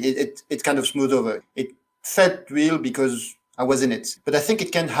bother me. It kind of smoothed over. It felt real because I was in it. But I think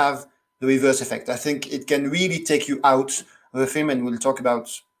it can have the reverse effect. I think it can really take you out of the film, and we'll talk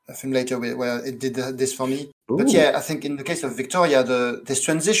about a film later where it did this for me. Ooh. But yeah, I think in the case of Victoria, this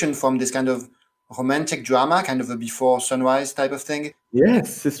transition from this kind of romantic drama, kind of a before sunrise type of thing.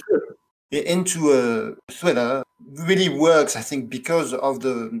 Yes, it's true. Into a thriller really works, I think, because of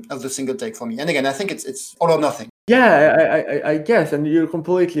the single take for me. And again, I think it's all or nothing. Yeah, I guess, and you're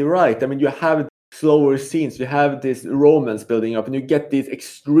completely right. I mean, you have slower scenes, you have this romance building up, and you get these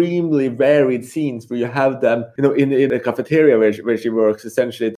extremely varied scenes where you have them, in the cafeteria where she works,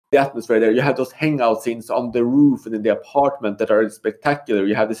 essentially the atmosphere there. You have those hangout scenes on the roof and in the apartment that are spectacular.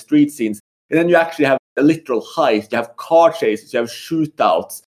 You have the street scenes, and then you actually have a literal heist. You have car chases, you have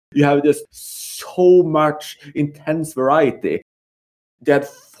shootouts. You have just so much intense variety. They had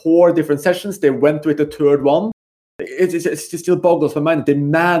 4 different sessions. They went with the third one. It still boggles my mind. They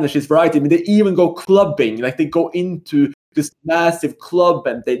manage this variety. I mean, they even go clubbing. Like, they go into this massive club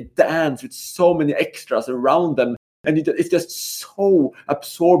and they dance with so many extras around them. And it's just so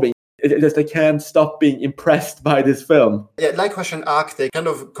absorbing. I can't stop being impressed by this film. Yeah, like Russian Ark, they kind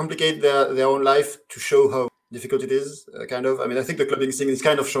of complicate their own life to show how difficult it is, kind of. I mean, I think the clubbing scene is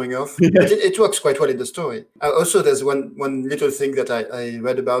kind of showing off. Yeah. But it works quite well in the story. Also, there's one little thing that I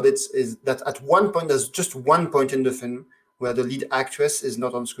read about it, is that at one point, there's just one point in the film where the lead actress is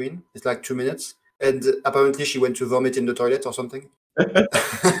not on screen. It's like 2 minutes. And apparently she went to vomit in the toilet or something.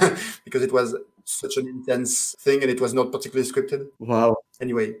 Because it was such an intense thing and it was not particularly scripted. Wow.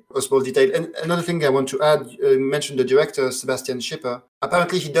 Anyway, a small detail. And another thing I want to add, you mentioned the director, Sebastian Schipper.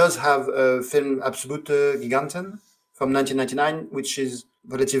 Apparently he does have a film, Absolute Giganten, from 1999, which is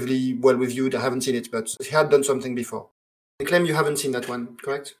relatively well reviewed. I haven't seen it, but he had done something before. I claim you haven't seen that one,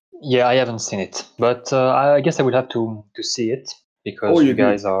 correct? Yeah, I haven't seen it, but I guess I would have to see it, because you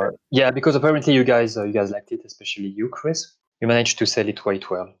guys are... Yeah, because apparently you guys liked it, especially you, Chris. You managed to sell it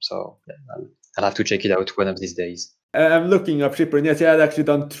quite well, so yeah, I'll have to check it out one of these days. I'm looking up Schipper, and yes, he had actually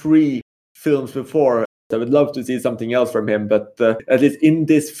done 3 films before. I would love to see something else from him, but at least in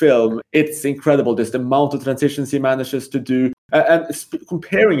this film, it's incredible. Just the amount of transitions he manages to do. And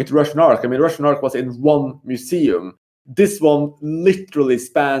comparing it to Russian Ark, I mean, Russian Ark was in one museum. This one literally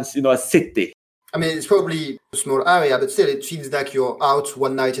spans, a city. I mean, it's probably a small area, but still, it feels like you're out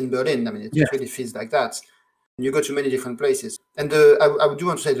one night in Berlin. I mean, it really feels like that. You go to many different places. And I do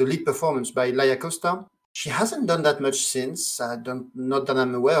want to say the lead performance by Laia Costa. She hasn't done that much since, not that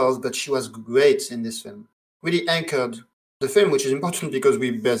I'm aware of, but she was great in this film. Really anchored the film, which is important because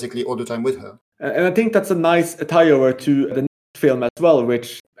we basically all the time with her. And I think that's a nice tie-over to the next film as well,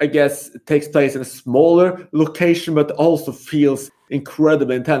 which I guess takes place in a smaller location, but also feels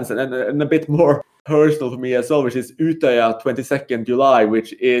incredibly intense and a bit more personal for me as well, which is Utøya 22nd July,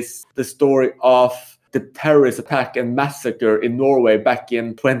 which is the story of the terrorist attack and massacre in Norway back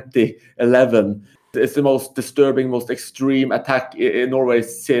in 2011. It's the most disturbing, most extreme attack in Norway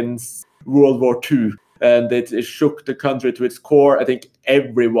since World War II. And it shook the country to its core. I think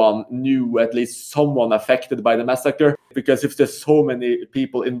everyone knew at least someone affected by the massacre, because if there's so many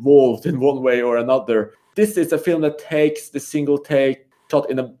people involved in one way or another, this is a film that takes the single take shot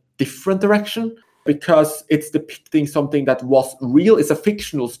in a different direction, because it's depicting something that was real. It's a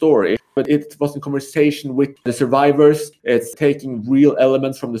fictional story, but it was in conversation with the survivors. It's taking real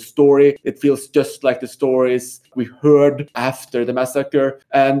elements from the story. It feels just like the stories we heard after the massacre.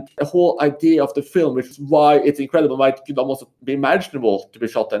 And the whole idea of the film, which is why it's incredible, why it could almost be imaginable to be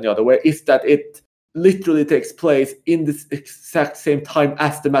shot any other way, is that it literally takes place in this exact same time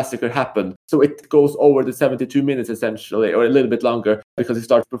as the massacre happened. So it goes over the 72 minutes essentially, or a little bit longer, because it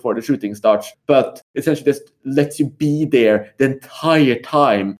starts before the shooting starts. But essentially just lets you be there the entire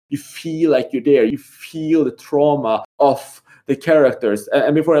time. You feel like you're there. You feel the trauma of the characters.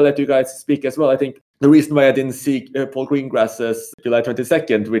 And before I let you guys speak as well, I think the reason why I didn't see Paul Greengrass's July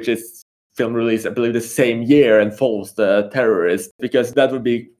 22nd, which is film release, I believe, the same year and follows the terrorist, because that would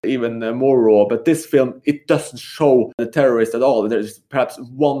be even more raw. But this film, it doesn't show the terrorist at all. There's perhaps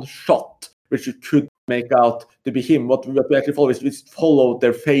one shot which you could make out to be him. What we actually follow is we follow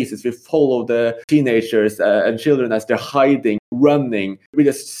their faces. We follow the teenagers and children as they're hiding, running. We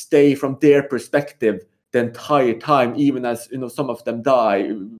just stay from their perspective the entire time, even as some of them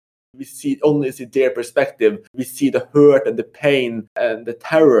die. We only see their perspective. We see the hurt and the pain and the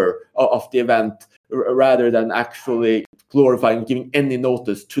terror of the event, rather than actually glorifying, giving any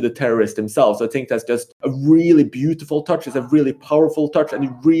notice to the terrorist themselves. So I think that's just a really beautiful touch. It's a really powerful touch, and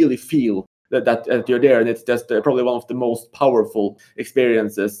you really feel that you're there. And it's just probably one of the most powerful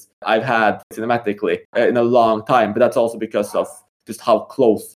experiences I've had cinematically in a long time. But that's also because of just how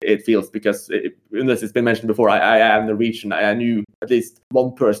close it feels, because unless it's been mentioned before, I am Norwegian. I knew at least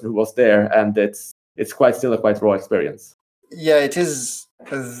one person who was there, and it's still a quite raw experience. Yeah, it is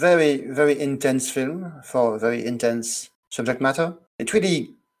a very, very intense film for very intense subject matter. It really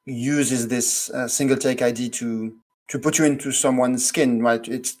uses this single take idea to put you into someone's skin, right?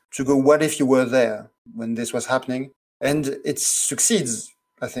 It's to go, what if you were there when this was happening? And it succeeds.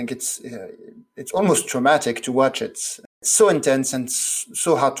 I think it's almost traumatic to watch it. It's so intense and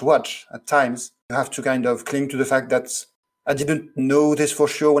so hard to watch at times. You have to kind of cling to the fact that I didn't know this for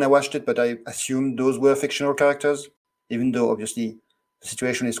sure when I watched it, but I assumed those were fictional characters, even though obviously the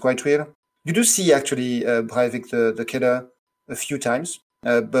situation is quite real. You do see actually Breivik, the killer, a few times,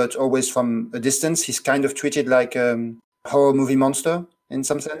 but always from a distance. He's kind of treated like a horror movie monster in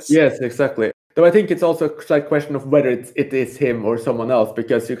some sense. Yes, exactly. Though I think it's also a slight question of whether it is him or someone else,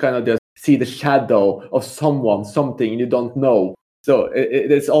 because you kind of just see the shadow of something you don't know. So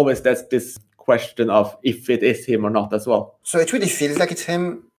it's always this question of if it is him or not as well. So it really feels like it's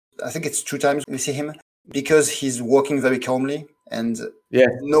him. I think it's 2 times we see him, because he's walking very calmly, and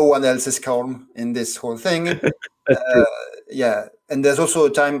no one else is calm in this whole thing. Yeah, and there's also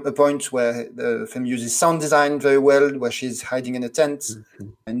a point where the film uses sound design very well, where she's hiding in a tent,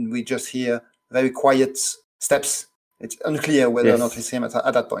 and we just hear very quiet steps. It's unclear whether or not it's him at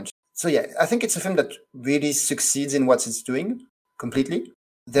that point. So yeah, I think it's a film that really succeeds in what it's doing completely.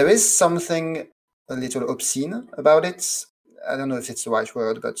 There is something a little obscene about it. I don't know if it's the right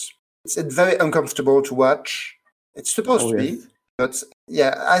word, but it's very uncomfortable to watch. It's supposed to be, but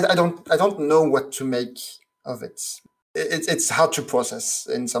yeah, I don't know what to make of it. It's hard to process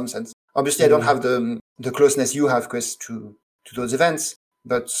in some sense. Obviously, I don't have the closeness you have, Chris, to those events,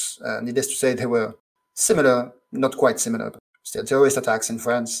 but needless to say, they were similar, not quite similar, but still terrorist attacks in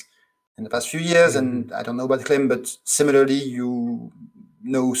France in the past few years, and I don't know about the claim, but similarly, you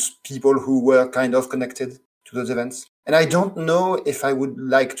know people who were kind of connected to those events. And I don't know if I would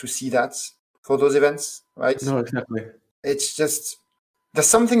like to see that for those events, right? No, exactly. It's just, there's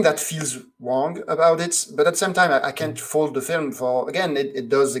something that feels wrong about it, but at the same time, I can't fault the film for, again, it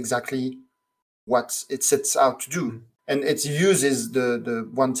does exactly what it sets out to do. And it uses the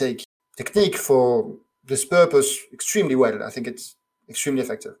one take technique for this purpose extremely well. I think it's extremely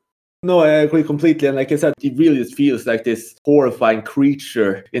effective. No, I agree completely. And like I said, it really just feels like this horrifying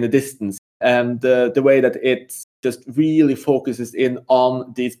creature in the distance. And the way that it just really focuses in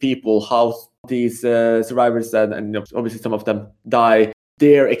on these people, how these survivors and obviously some of them die,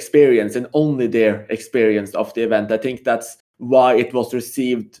 their experience and only their experience of the event. I think that's why it was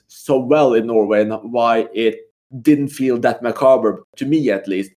received so well in Norway and why it didn't feel that macabre, to me at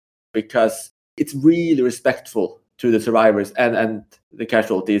least, because it's really respectful to the survivors and the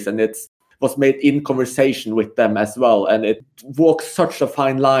casualties, and it was made in conversation with them as well, and it walks such a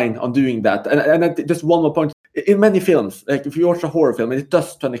fine line on doing that. And just one more point, in many films, like if you watch a horror film, it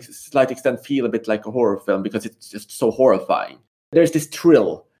does to a slight extent feel a bit like a horror film because it's just so horrifying. There's this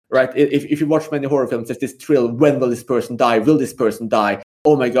thrill, right? If you watch many horror films, there's this thrill. When will this person die? Will this person die?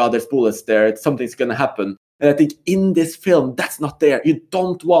 Oh my God, there's bullets there. Something's going to happen. And I think in this film, that's not there. You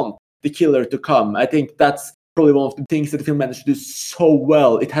don't want the killer to come. I think that's probably one of the things that the film managed to do so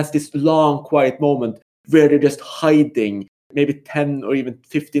well. It has this long, quiet moment where they're just hiding maybe 10 or even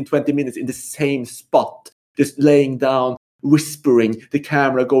 15, 20 minutes in the same spot, just laying down, whispering, the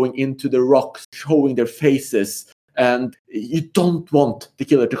camera going into the rocks, showing their faces. And you don't want the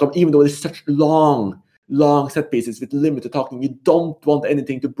killer to come, even though there's such long set pieces with limited talking. You don't want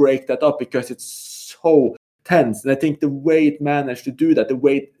anything to break that up because it's so tense. And I think the way it managed to do that, the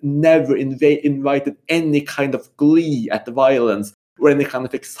way it never invited any kind of glee at the violence or any kind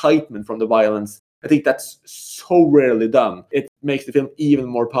of excitement from the violence, I think that's so rarely done. It makes the film even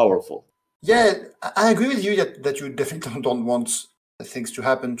more powerful. Yeah, I agree with you that you definitely don't want things to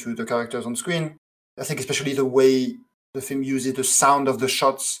happen to the characters on screen. I think especially the way the film uses the sound of the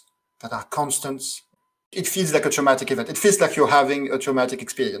shots that are constant. It feels like a traumatic event. It feels like you're having a traumatic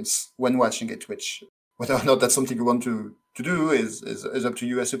experience when watching it, which whether or not that's something you want to do is up to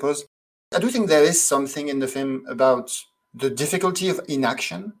you, I suppose. I do think there is something in the film about the difficulty of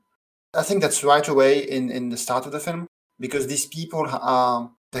inaction. I think that's right away in the start of the film, because these people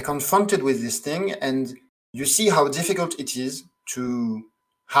they're confronted with this thing, and you see how difficult it is to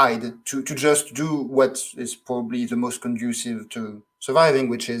hide, to just do what is probably the most conducive to surviving,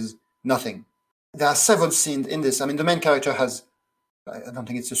 which is nothing. There are several scenes in this. I mean, the main character has, I don't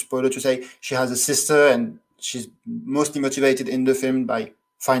think it's a spoiler to say, she has a sister, and she's mostly motivated in the film by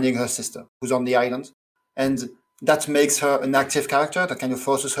finding her sister, who's on the island. And that makes her an active character, that kind of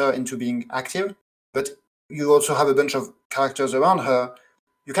forces her into being active. But you also have a bunch of characters around her.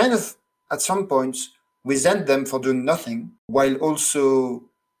 You kind of, at some point, resent them for doing nothing, while also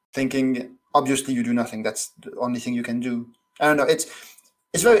thinking, obviously you do nothing. That's the only thing you can do. I don't know. It's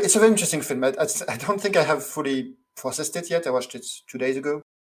a very interesting film. I don't think I have fully processed it yet. I watched it 2 days ago.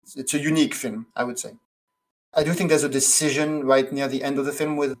 It's a unique film, I would say. I do think there's a decision right near the end of the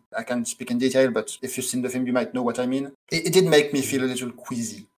film with, I can't speak in detail, but if you've seen the film, you might know what I mean. It did make me feel a little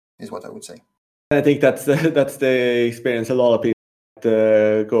queasy, is what I would say. I think that's the experience a lot of people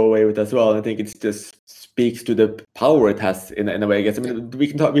go away with as well. And I think it just speaks to the power it has in a way, I guess. I mean, we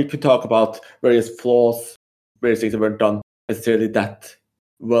could talk about various flaws, various things that weren't done necessarily that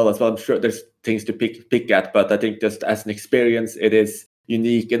well as well. I'm sure there's things to pick at, but I think just as an experience, it is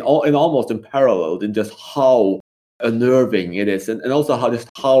unique and almost unparalleled in just how unnerving it is, and also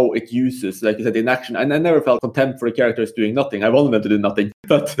how it uses, like you said, in action. And I never felt contempt for the characters doing nothing. I wanted them to do nothing,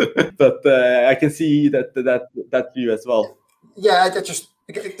 but I can see that view as well. Yeah,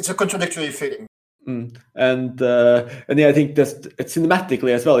 it's a contradictory feeling. And yeah, I think just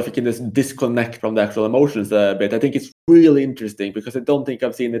cinematically as well, if you can just disconnect from the actual emotions a bit, I think it's really interesting because I don't think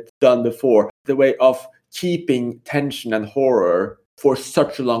I've seen it done before. The way of keeping tension and horror for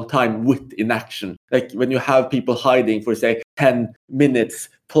such a long time with inaction. Like when you have people hiding for, say, 10 minutes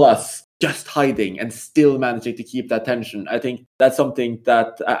plus, just hiding and still managing to keep that tension. I think that's something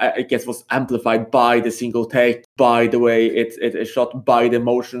that I guess was amplified by the single take, by the way it's shot, by the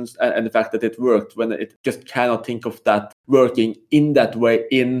emotions, and the fact that it worked, when it just cannot think of that working in that way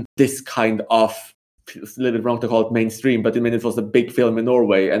in this kind of, it's a little bit wrong to call it mainstream, but I mean, it was a big film in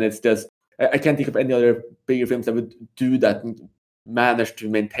Norway, and it's just, I can't think of any other bigger films that would do that and manage to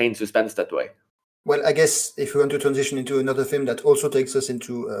maintain suspense that way. Well, I guess if we want to transition into another film that also takes us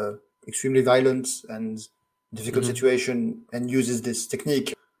into extremely violent and difficult situation and uses this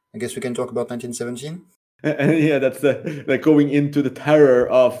technique, I guess we can talk about 1917. Yeah, that's like going into the terror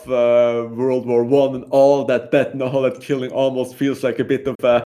of World War I and all that death and all that killing almost feels like a bit of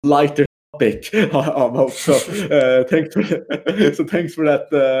a lighter topic almost. So thanks for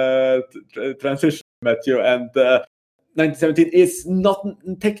that transition, Matthew. And 1917 is not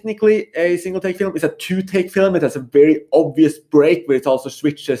technically a single take film. It's a two take film. It has a very obvious break where it also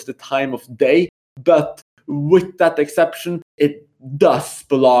switches the time of day. But with that exception, it does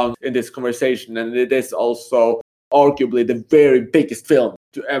belong in this conversation, and it is also arguably the very biggest film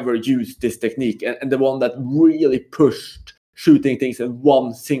to ever use this technique, and the one that really pushed shooting things in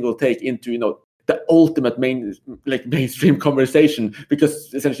one single take into the ultimate mainstream conversation,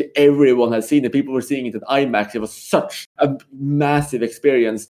 because essentially everyone has seen it. People were seeing it at IMAX. It was such a massive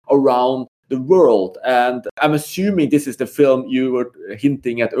experience around the world. And I'm assuming this is the film you were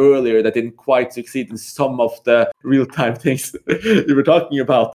hinting at earlier that didn't quite succeed in some of the real-time things you were talking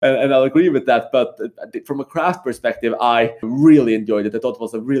about. And I'll agree with that. But from a craft perspective, I really enjoyed it. I thought it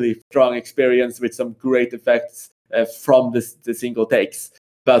was a really strong experience with some great effects from the single takes.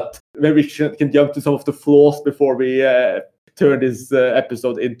 But maybe we can jump to some of the flaws before we turn this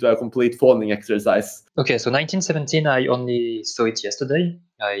episode into a complete phoning exercise. Okay, so 1917, I only saw it yesterday.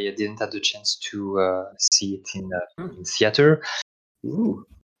 I didn't have the chance to see it in theater. Ooh.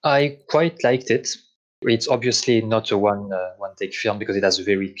 I quite liked it. It's obviously not a one-take film because it has a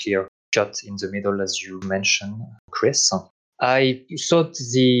very clear shot in the middle, as you mentioned, Chris. I thought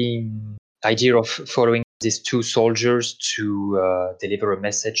the idea of following these two soldiers to deliver a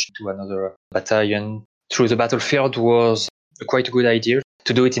message to another battalion through the battlefield was quite a good idea.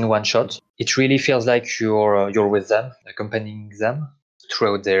 To do it in one shot, it really feels like you're with them, accompanying them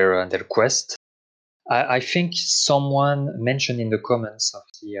throughout their quest. I think someone mentioned in the comments of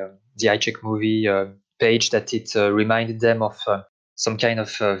the iCheck movie page that it reminded them of some kind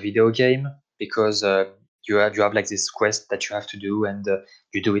of video game, because you have like this quest that you have to do, and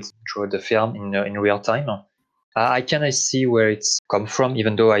you do it throughout the film in real time. I kind of see where it's come from,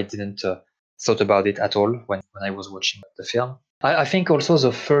 even though I didn't thought about it at all when I was watching the film. I think also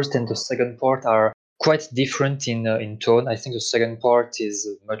the first and the second part are quite different in tone. I think the second part is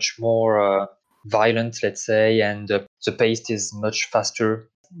much more violent, let's say, and the pace is much faster,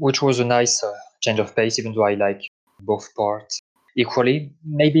 which was a nice change of pace, even though I like both parts equally.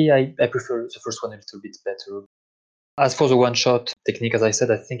 Maybe I prefer the first one a little bit better. As for the one-shot technique, as I said,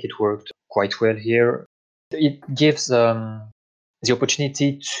 I think it worked quite well here. It gives the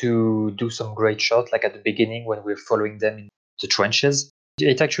opportunity to do some great shots, like at the beginning when we're following them in the trenches.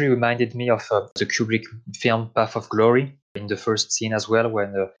 It actually reminded me of the Kubrick film Path of Glory in the first scene as well,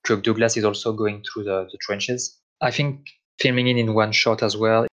 when Kirk Douglas is also going through the trenches. I think filming it in one shot as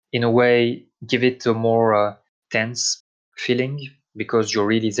well, in a way, give it a more tense feeling, because you're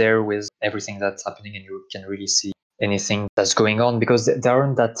really there with everything that's happening and you can really see anything that's going on, because there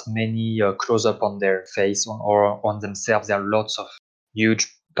aren't that many close-up on their face or on themselves. There are lots of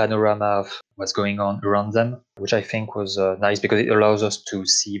huge panorama of what's going on around them, which I think was nice because it allows us to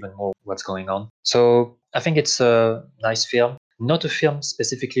see even more what's going on. So I think it's a nice film. Not a film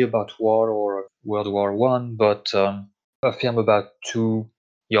specifically about war or World War One, but a film about two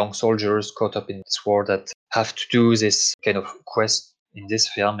young soldiers caught up in this war that have to do this kind of quest in this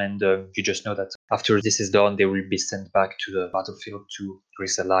film, and you just know that after this is done, they will be sent back to the battlefield to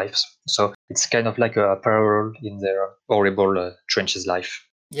risk their lives. So it's kind of like a parallel in their horrible trenches life.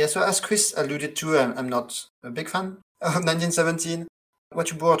 Yeah, so as Chris alluded to, I'm not a big fan of 1917.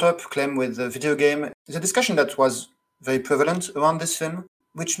 What you brought up, Clem, with the video game, is a discussion that was very prevalent around this film,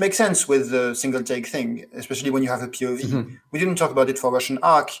 which makes sense with the single take thing, especially when you have a POV. Mm-hmm. We didn't talk about it for Russian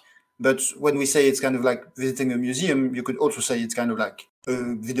Ark, but when we say it's kind of like visiting a museum, you could also say it's kind of like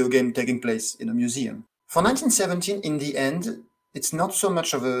a video game taking place in a museum. For 1917, in the end, it's not so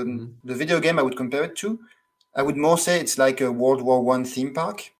much of the video game I would compare it to. I would more say it's like a World War One theme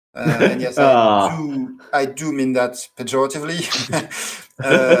park. And yes, I do mean that pejoratively.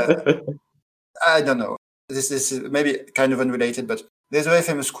 I don't know. This is maybe kind of unrelated, but there's a very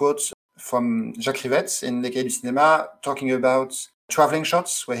famous quote from Jacques Rivette in Les Cahiers du Cinéma talking about traveling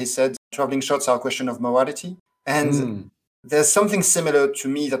shots, where he said, traveling shots are a question of morality. And there's something similar to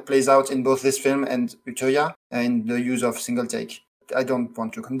me that plays out in both this film and Utøya in the use of single take. I don't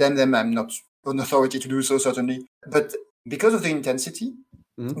want to condemn them. I'm not an authority to do so, certainly. But because of the intensity,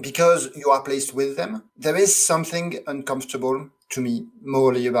 because you are placed with them, there is something uncomfortable to me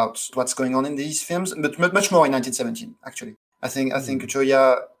morally about what's going on in these films, but much more in 1917, actually. I think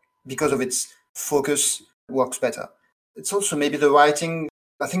Utøya, because of its focus, works better. It's also maybe the writing.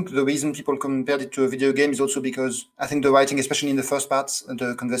 I think the reason people compared it to a video game is also because I think the writing, especially in the first parts,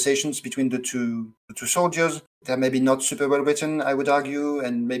 the conversations between the two soldiers, they're maybe not super well written, I would argue,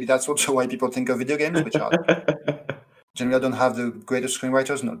 and maybe that's also why people think of video games, which are generally I don't have the greatest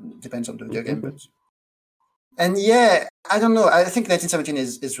screenwriters. No, it depends on the video game, but. And yeah, I don't know. I think 1917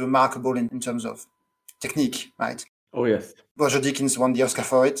 is remarkable in terms of technique, right? Oh, yes. Roger Deakins won the Oscar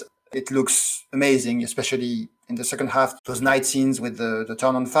for it. It looks amazing, especially in the second half. Those night scenes with the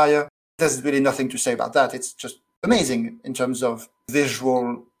town on fire. There's really nothing to say about that. It's just amazing in terms of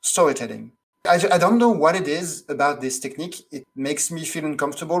visual storytelling. I don't know what it is about this technique. It makes me feel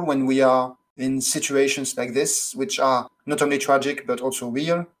uncomfortable when we are in situations like this, which are not only tragic, but also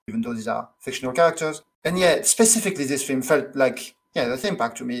real, even though these are fictional characters. And yeah, specifically this film felt like, that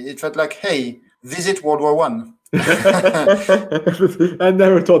impact to me. It felt like, hey, visit World War I. I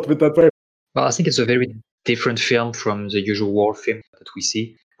never thought of it that way. Well, I think it's a very different film from the usual war film that we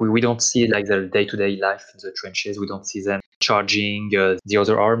see. We don't see like their day-to-day life in the trenches. We don't see them charging the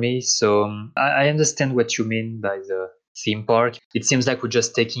other army. So I understand what you mean by the theme park. It seems like we're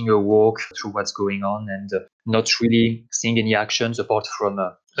just taking a walk through what's going on and not really seeing any actions apart from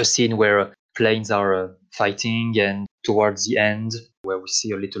a scene where planes are fighting, and towards the end where we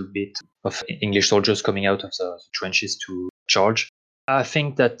see a little bit of English soldiers coming out of the trenches to charge. I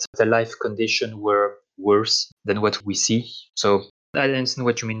think that the life conditions were worse than what we see. So I understand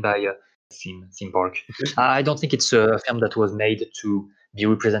what you mean by theme park. I don't think it's a film that was made to be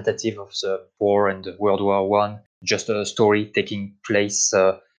representative of the war and World War I. Just a story taking place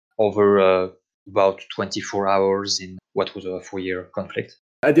over about 24 hours in what was a 4-year conflict.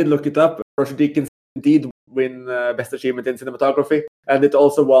 I did look it up. Roger Deakins did win Best Achievement in Cinematography, and it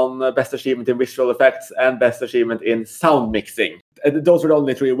also won Best Achievement in Visual Effects and Best Achievement in Sound Mixing. And those were the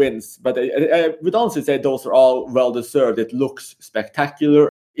only 3 wins, but I would honestly say those are all well-deserved. It looks spectacular,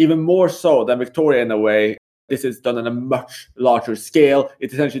 even more so than Victoria in a way. This is done on a much larger scale.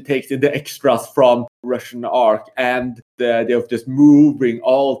 It essentially takes in the extras from Russian Ark and the idea of just moving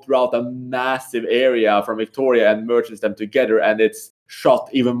all throughout a massive area from Victoria and merges them together. And it's shot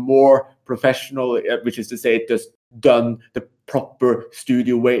even more professional, which is to say it's just done the proper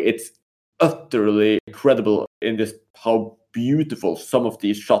studio way. It's utterly incredible in just how beautiful some of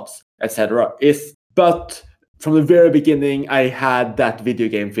these shots, etc. is. But from the very beginning, I had that video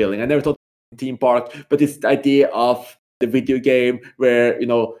game feeling. I never thought theme park, but it's the idea of the video game where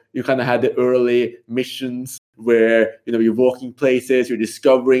you kind of had the early missions where you're walking places, you're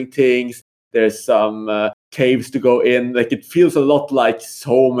discovering things, there's some caves to go in. Like, it feels a lot like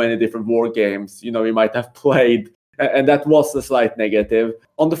so many different war games you might have played, and that was a slight negative.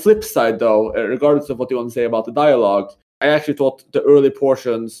 On the flip side though, regardless of what you want to say about the dialogue, I actually thought the early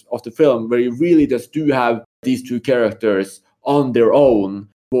portions of the film where you really just do have these 2 characters on their own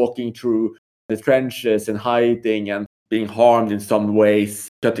walking through the trenches and hiding and being harmed in some ways,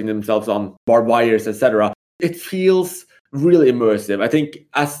 cutting themselves on barbed wires, etc. It feels really immersive. I think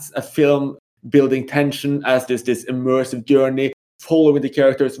as a film building tension, as this immersive journey, following the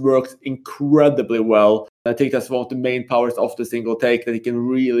characters works incredibly well. I think that's one of the main powers of the single take, that you can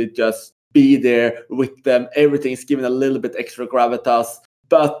really just be there with them. Everything's given a little bit extra gravitas,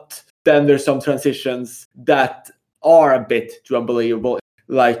 but then there's some transitions that are a bit too unbelievable.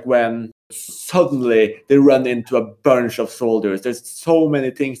 Like when suddenly they run into a bunch of soldiers. There's so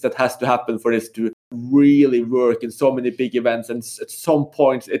many things that has to happen for this to really work in so many big events, and at some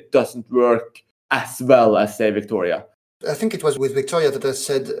points it doesn't work as well as, say, Victoria. I think it was with Victoria that I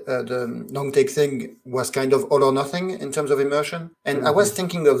said the long take thing was kind of all or nothing in terms of immersion. And I was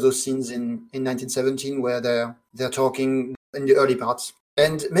thinking of those scenes in 1917 where they're talking in the early parts.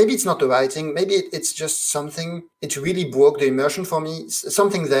 And maybe it's not the writing, maybe it's just something, it really broke the immersion for me.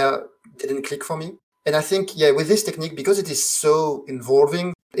 Something there didn't click for me. And I think, with this technique, because it is so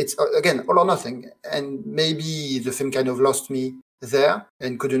involving, it's, again, all or nothing. And maybe the film kind of lost me there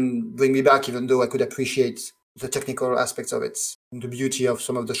and couldn't bring me back, even though I could appreciate the technical aspects of it and the beauty of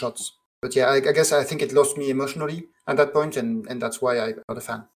some of the shots. But I guess I think it lost me emotionally at that point, and that's why I'm not a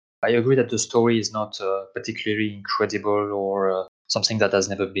fan. I agree that the story is not particularly incredible or something that has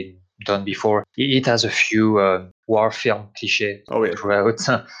never been done before. It has a few war film cliches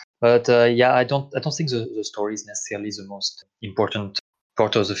throughout. But I don't think the story is necessarily the most important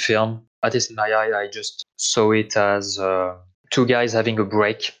part of the film. At least in my eye, I just saw it as 2 guys having a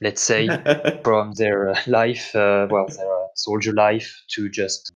break, let's say, from their life, their soldier life, to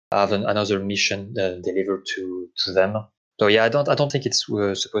just have another mission delivered to them. So I don't think it's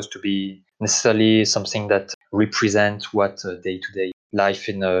supposed to be necessarily something that represents what day-to-day life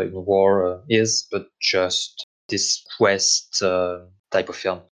in war is, but just this quest type of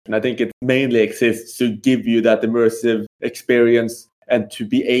film. And I think it mainly exists to give you that immersive experience and to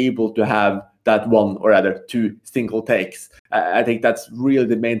be able to have that one or rather two single takes. I think that's really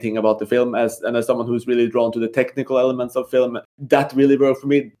the main thing about the film, as someone who's really drawn to the technical elements of film, that really worked for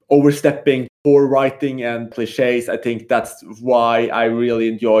me. Overstepping poor writing and cliches, I think that's why I really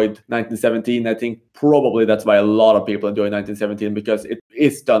enjoyed 1917. I think probably that's why a lot of people enjoy 1917, because it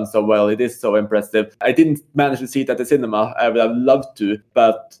is done so well. It is so impressive. I didn't manage to see it at the cinema. I would have loved to,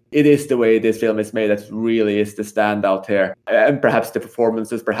 but it is the way this film is made that really is the standout here. And perhaps the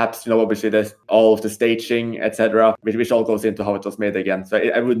performances, perhaps, obviously there's all of the staging, etc., which all goes into how it was made again. So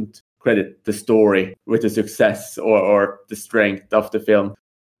I wouldn't credit the story with the success or the strength of the film.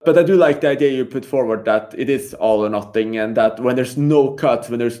 But I do like the idea you put forward that it is all or nothing, and that when there's no cuts,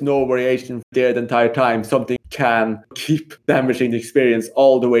 when there's no variation there the entire time, something can keep damaging the experience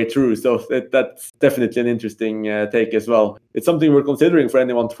all the way through. So that's definitely an interesting take as well. It's something we're considering for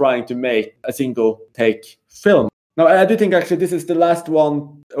anyone trying to make a single take film. Now, I do think actually this is the last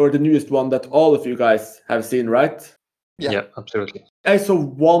one, or the newest one, that all of you guys have seen, right? Yeah, absolutely. I saw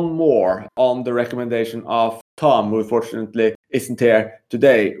one more on the recommendation of Tom, who fortunately isn't here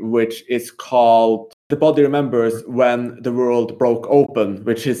today, which is called The Body Remembers When the World Broke Open,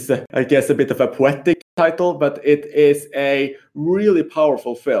 which is, I guess, a bit of a poetic title, but it is a really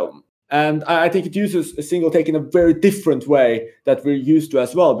powerful film. And I think it uses a single take in a very different way that we're used to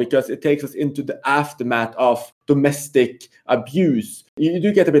as well, because it takes us into the aftermath of domestic abuse. You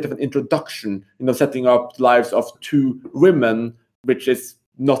do get a bit of an introduction, setting up the lives of two women, which is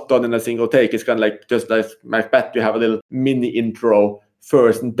not done in a single take. It's kind of like, just like Macbeth, you have a little mini intro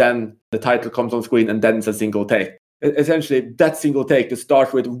first, and then the title comes on screen, and then it's a single take. Essentially, that single take to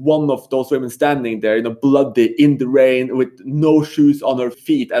start with one of those women standing there, bloody in the rain with no shoes on her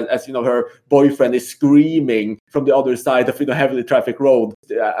feet, as her boyfriend is screaming from the other side of heavily trafficked road.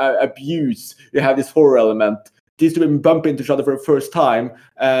 Abuse. You have this horror element. These two women bump into each other for the first time,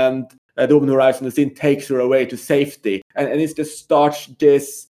 and the woman who arrives on the scene takes her away to safety, and it just starts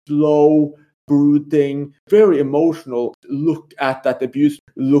this slow, brooding, very emotional look at that abuse,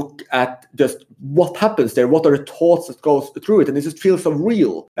 look at just what happens there, what are the thoughts that goes through it, and it just feels so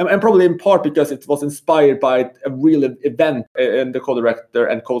real. And probably in part because it was inspired by a real event, and the co-director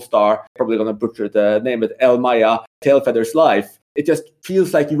and co-star, probably going to butcher the name, but El Maya, Tailfeather's life. It just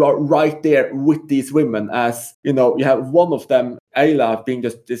feels like you are right there with these women, as you have one of them, Ayla, being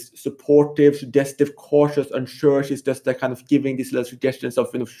just this supportive, suggestive, cautious, unsure. She's just kind of giving these little suggestions of,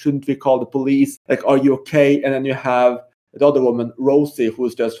 shouldn't we call the police? Like, are you okay? And then you have the other woman, Rosie,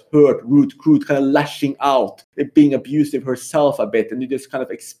 who's just hurt, rude, crude, kind of lashing out, being abusive herself a bit. And you just kind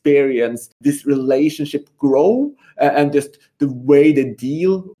of experience this relationship grow, and just the way they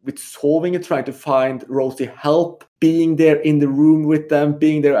deal with solving it, trying to find Rosie help, being there in the room with them,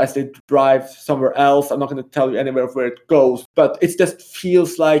 being there as they drive somewhere else. I'm not going to tell you anywhere of where it goes, but it just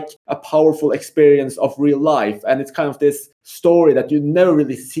feels like a powerful experience of real life. And it's kind of this story that you never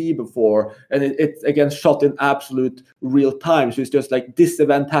really see before. And it's again shot in absolute real time. So it's just like, this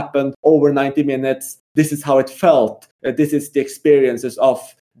event happened over 90 minutes. This is how it felt. This is the experiences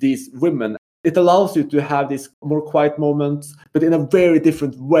of these women. It allows you to have these more quiet moments, but in a very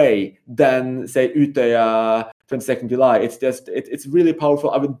different way than, say, Utøya 22nd July. It's really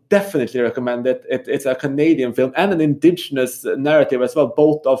powerful. I would definitely recommend it. It's a Canadian film and an indigenous narrative as well.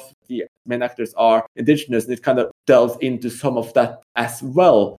 Both of the main actors are indigenous, and it kind of delves into some of that as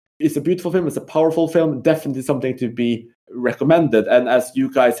well. It's a beautiful film. It's a powerful film. Definitely something to be recommended. And as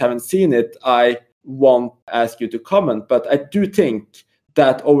you guys haven't seen it, I won't ask you to comment, but I do think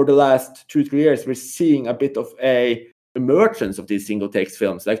that over the last 2-3 years, we're seeing a bit of a emergence of these single takes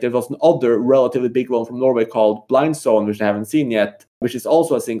films. Like, there was another relatively big one from Norway called Blind Zone, which I haven't seen yet, which is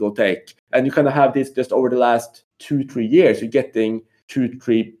also a single take. And you kind of have this just over the last 2-3 years, you're getting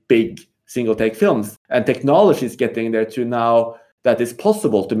 2-3 big single take films. And technology is getting there too now that it's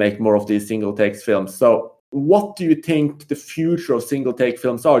possible to make more of these single takes films. So what do you think the future of single take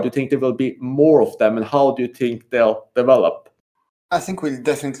films are? Do you think there will be more of them, and how do you think they'll develop? I think we'll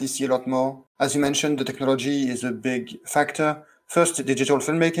definitely see a lot more. As you mentioned, the technology is a big factor. First, digital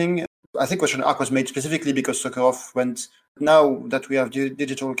filmmaking. I think Question Arc was made specifically because Sokurov went, now that we have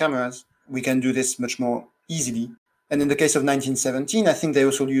digital cameras, we can do this much more easily. And in the case of 1917, I think they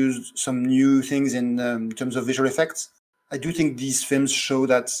also used some new things in terms of visual effects. I do think these films show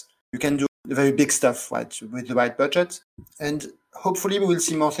that you can do very big stuff, right, with the right budget. And hopefully we will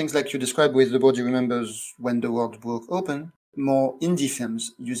see more things like you described with The Body Remembers When the World Broke Open, more indie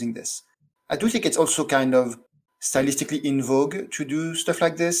films using this. I do think it's also kind of stylistically in vogue to do stuff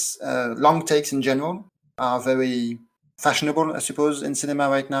like this. Long takes in general are very fashionable, I suppose, in cinema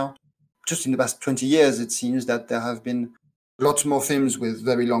right now. Just in the past 20 years, it seems that there have been lots more films with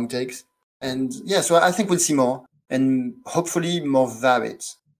very long takes. And yeah, so I think we'll see more, and hopefully more varied,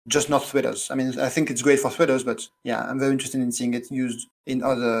 just not thrillers. I mean, I think it's great for thrillers, but yeah, I'm very interested in seeing it used in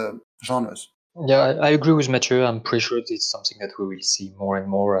other genres. Yeah, I agree with Mathieu. I'm pretty sure it's something that we will see more and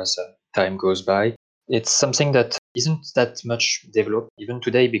more as time goes by. It's something that isn't that much developed even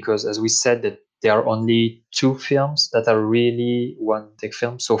today, because as we said, that there are only 2 films that are really one-take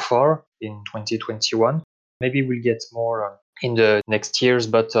films so far in 2021. Maybe we'll get more in the next years,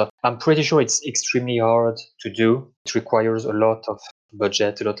 but I'm pretty sure it's extremely hard to do. It requires a lot of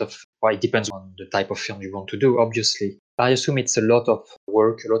budget, well, it depends on the type of film you want to do, obviously. I assume it's a lot of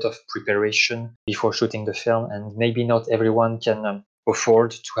work, a lot of preparation before shooting the film, and maybe not everyone can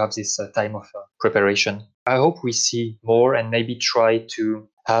afford to have this time of preparation. I hope we see more and maybe try to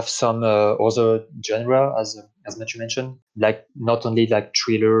have some other genre, as Mathieu mentioned, like not only like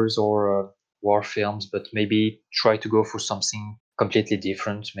thrillers or war films, but maybe try to go for something completely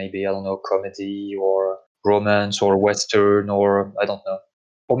different. Maybe, I don't know, comedy or romance or Western, or I don't know.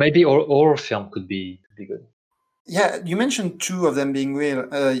 Or maybe horror film could be good. Yeah, you mentioned 2 of them being real.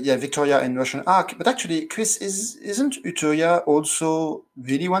 Victoria and Russian Ark. But actually, Chris, isn't Utopia also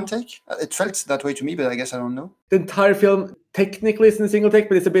really one take? It felt that way to me, but I guess I don't know. The entire film technically is in a single take,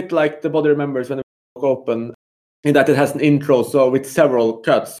 but it's a bit like The Body Remembers when it broke open, in that it has an intro, so with several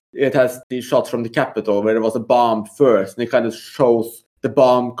cuts. It has the shots from the Capitol where there was a bomb first, and it kind of shows the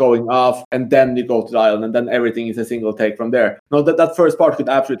bomb going off, and then you go to the island, and then everything is a single take from there. No, that first part could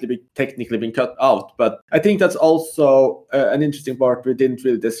absolutely be technically been cut out, but I think that's also an interesting part we didn't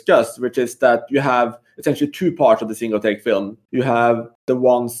really discuss, which is that you have essentially 2 parts of the single take film. You have the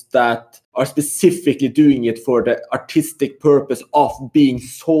ones that are specifically doing it for the artistic purpose of being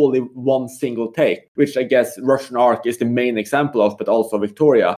solely one single take, which I guess Russian Ark is the main example of, but also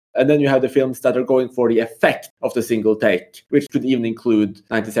Victoria. And then you have the films that are going for the effect of the single take, which could even include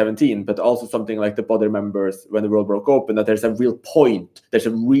 1917, but also something like The Body Remembers When the World Broke Open, that there's a real point, there's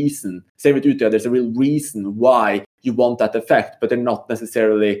a reason. Same with Utøya, there's a real reason why you want that effect, but they're not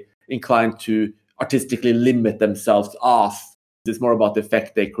necessarily inclined to artistically limit themselves off. It's more about the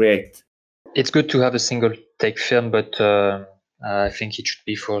effect they create. It's good to have a single take film, but I think it should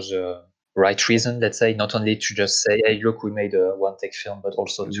be for the right reason, let's say, not only to just say, hey, look, we made a one take film, but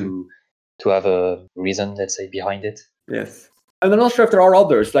also to have a reason, let's say, behind it. Yes. And I'm not sure if there are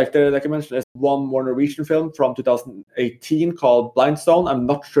others. Like I mentioned, there's one more Norwegian film from 2018 called Blindstone. I'm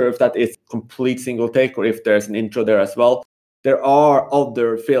not sure if that is complete single take or if there's an intro there as well. There are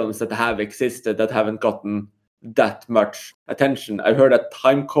other films that have existed that haven't gotten that much attention. I heard that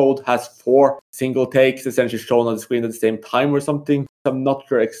Time Code has 4 single takes essentially shown on the screen at the same time or something. I'm not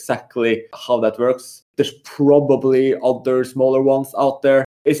sure exactly how that works. There's probably other smaller ones out there.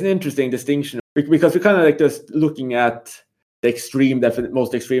 It's an interesting distinction because we're kind of like just looking at the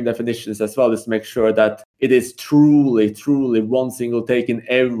most extreme definitions as well, just to make sure that it is truly one single take in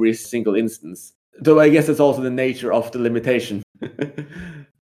every single instance. Though I guess it's also the nature of the limitation.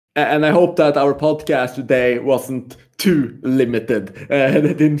 And I hope that our podcast today wasn't too limited, and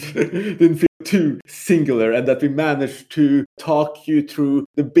it didn't feel too singular, and that we managed to talk you through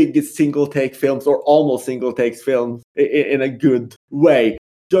the biggest single take films or almost single takes films in a good way.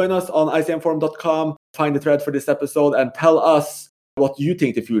 Join us on icmforum.com, find the thread for this episode, and tell us what you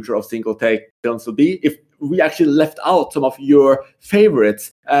think the future of single take films will be. If we actually left out some of your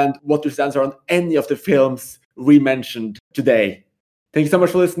favorites and what your stance are on any of the films we mentioned today. Thank you so much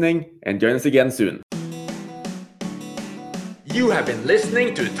for listening, and join us again soon. You have been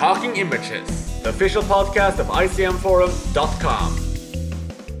listening to Talking Images, the official podcast of icmforum.com.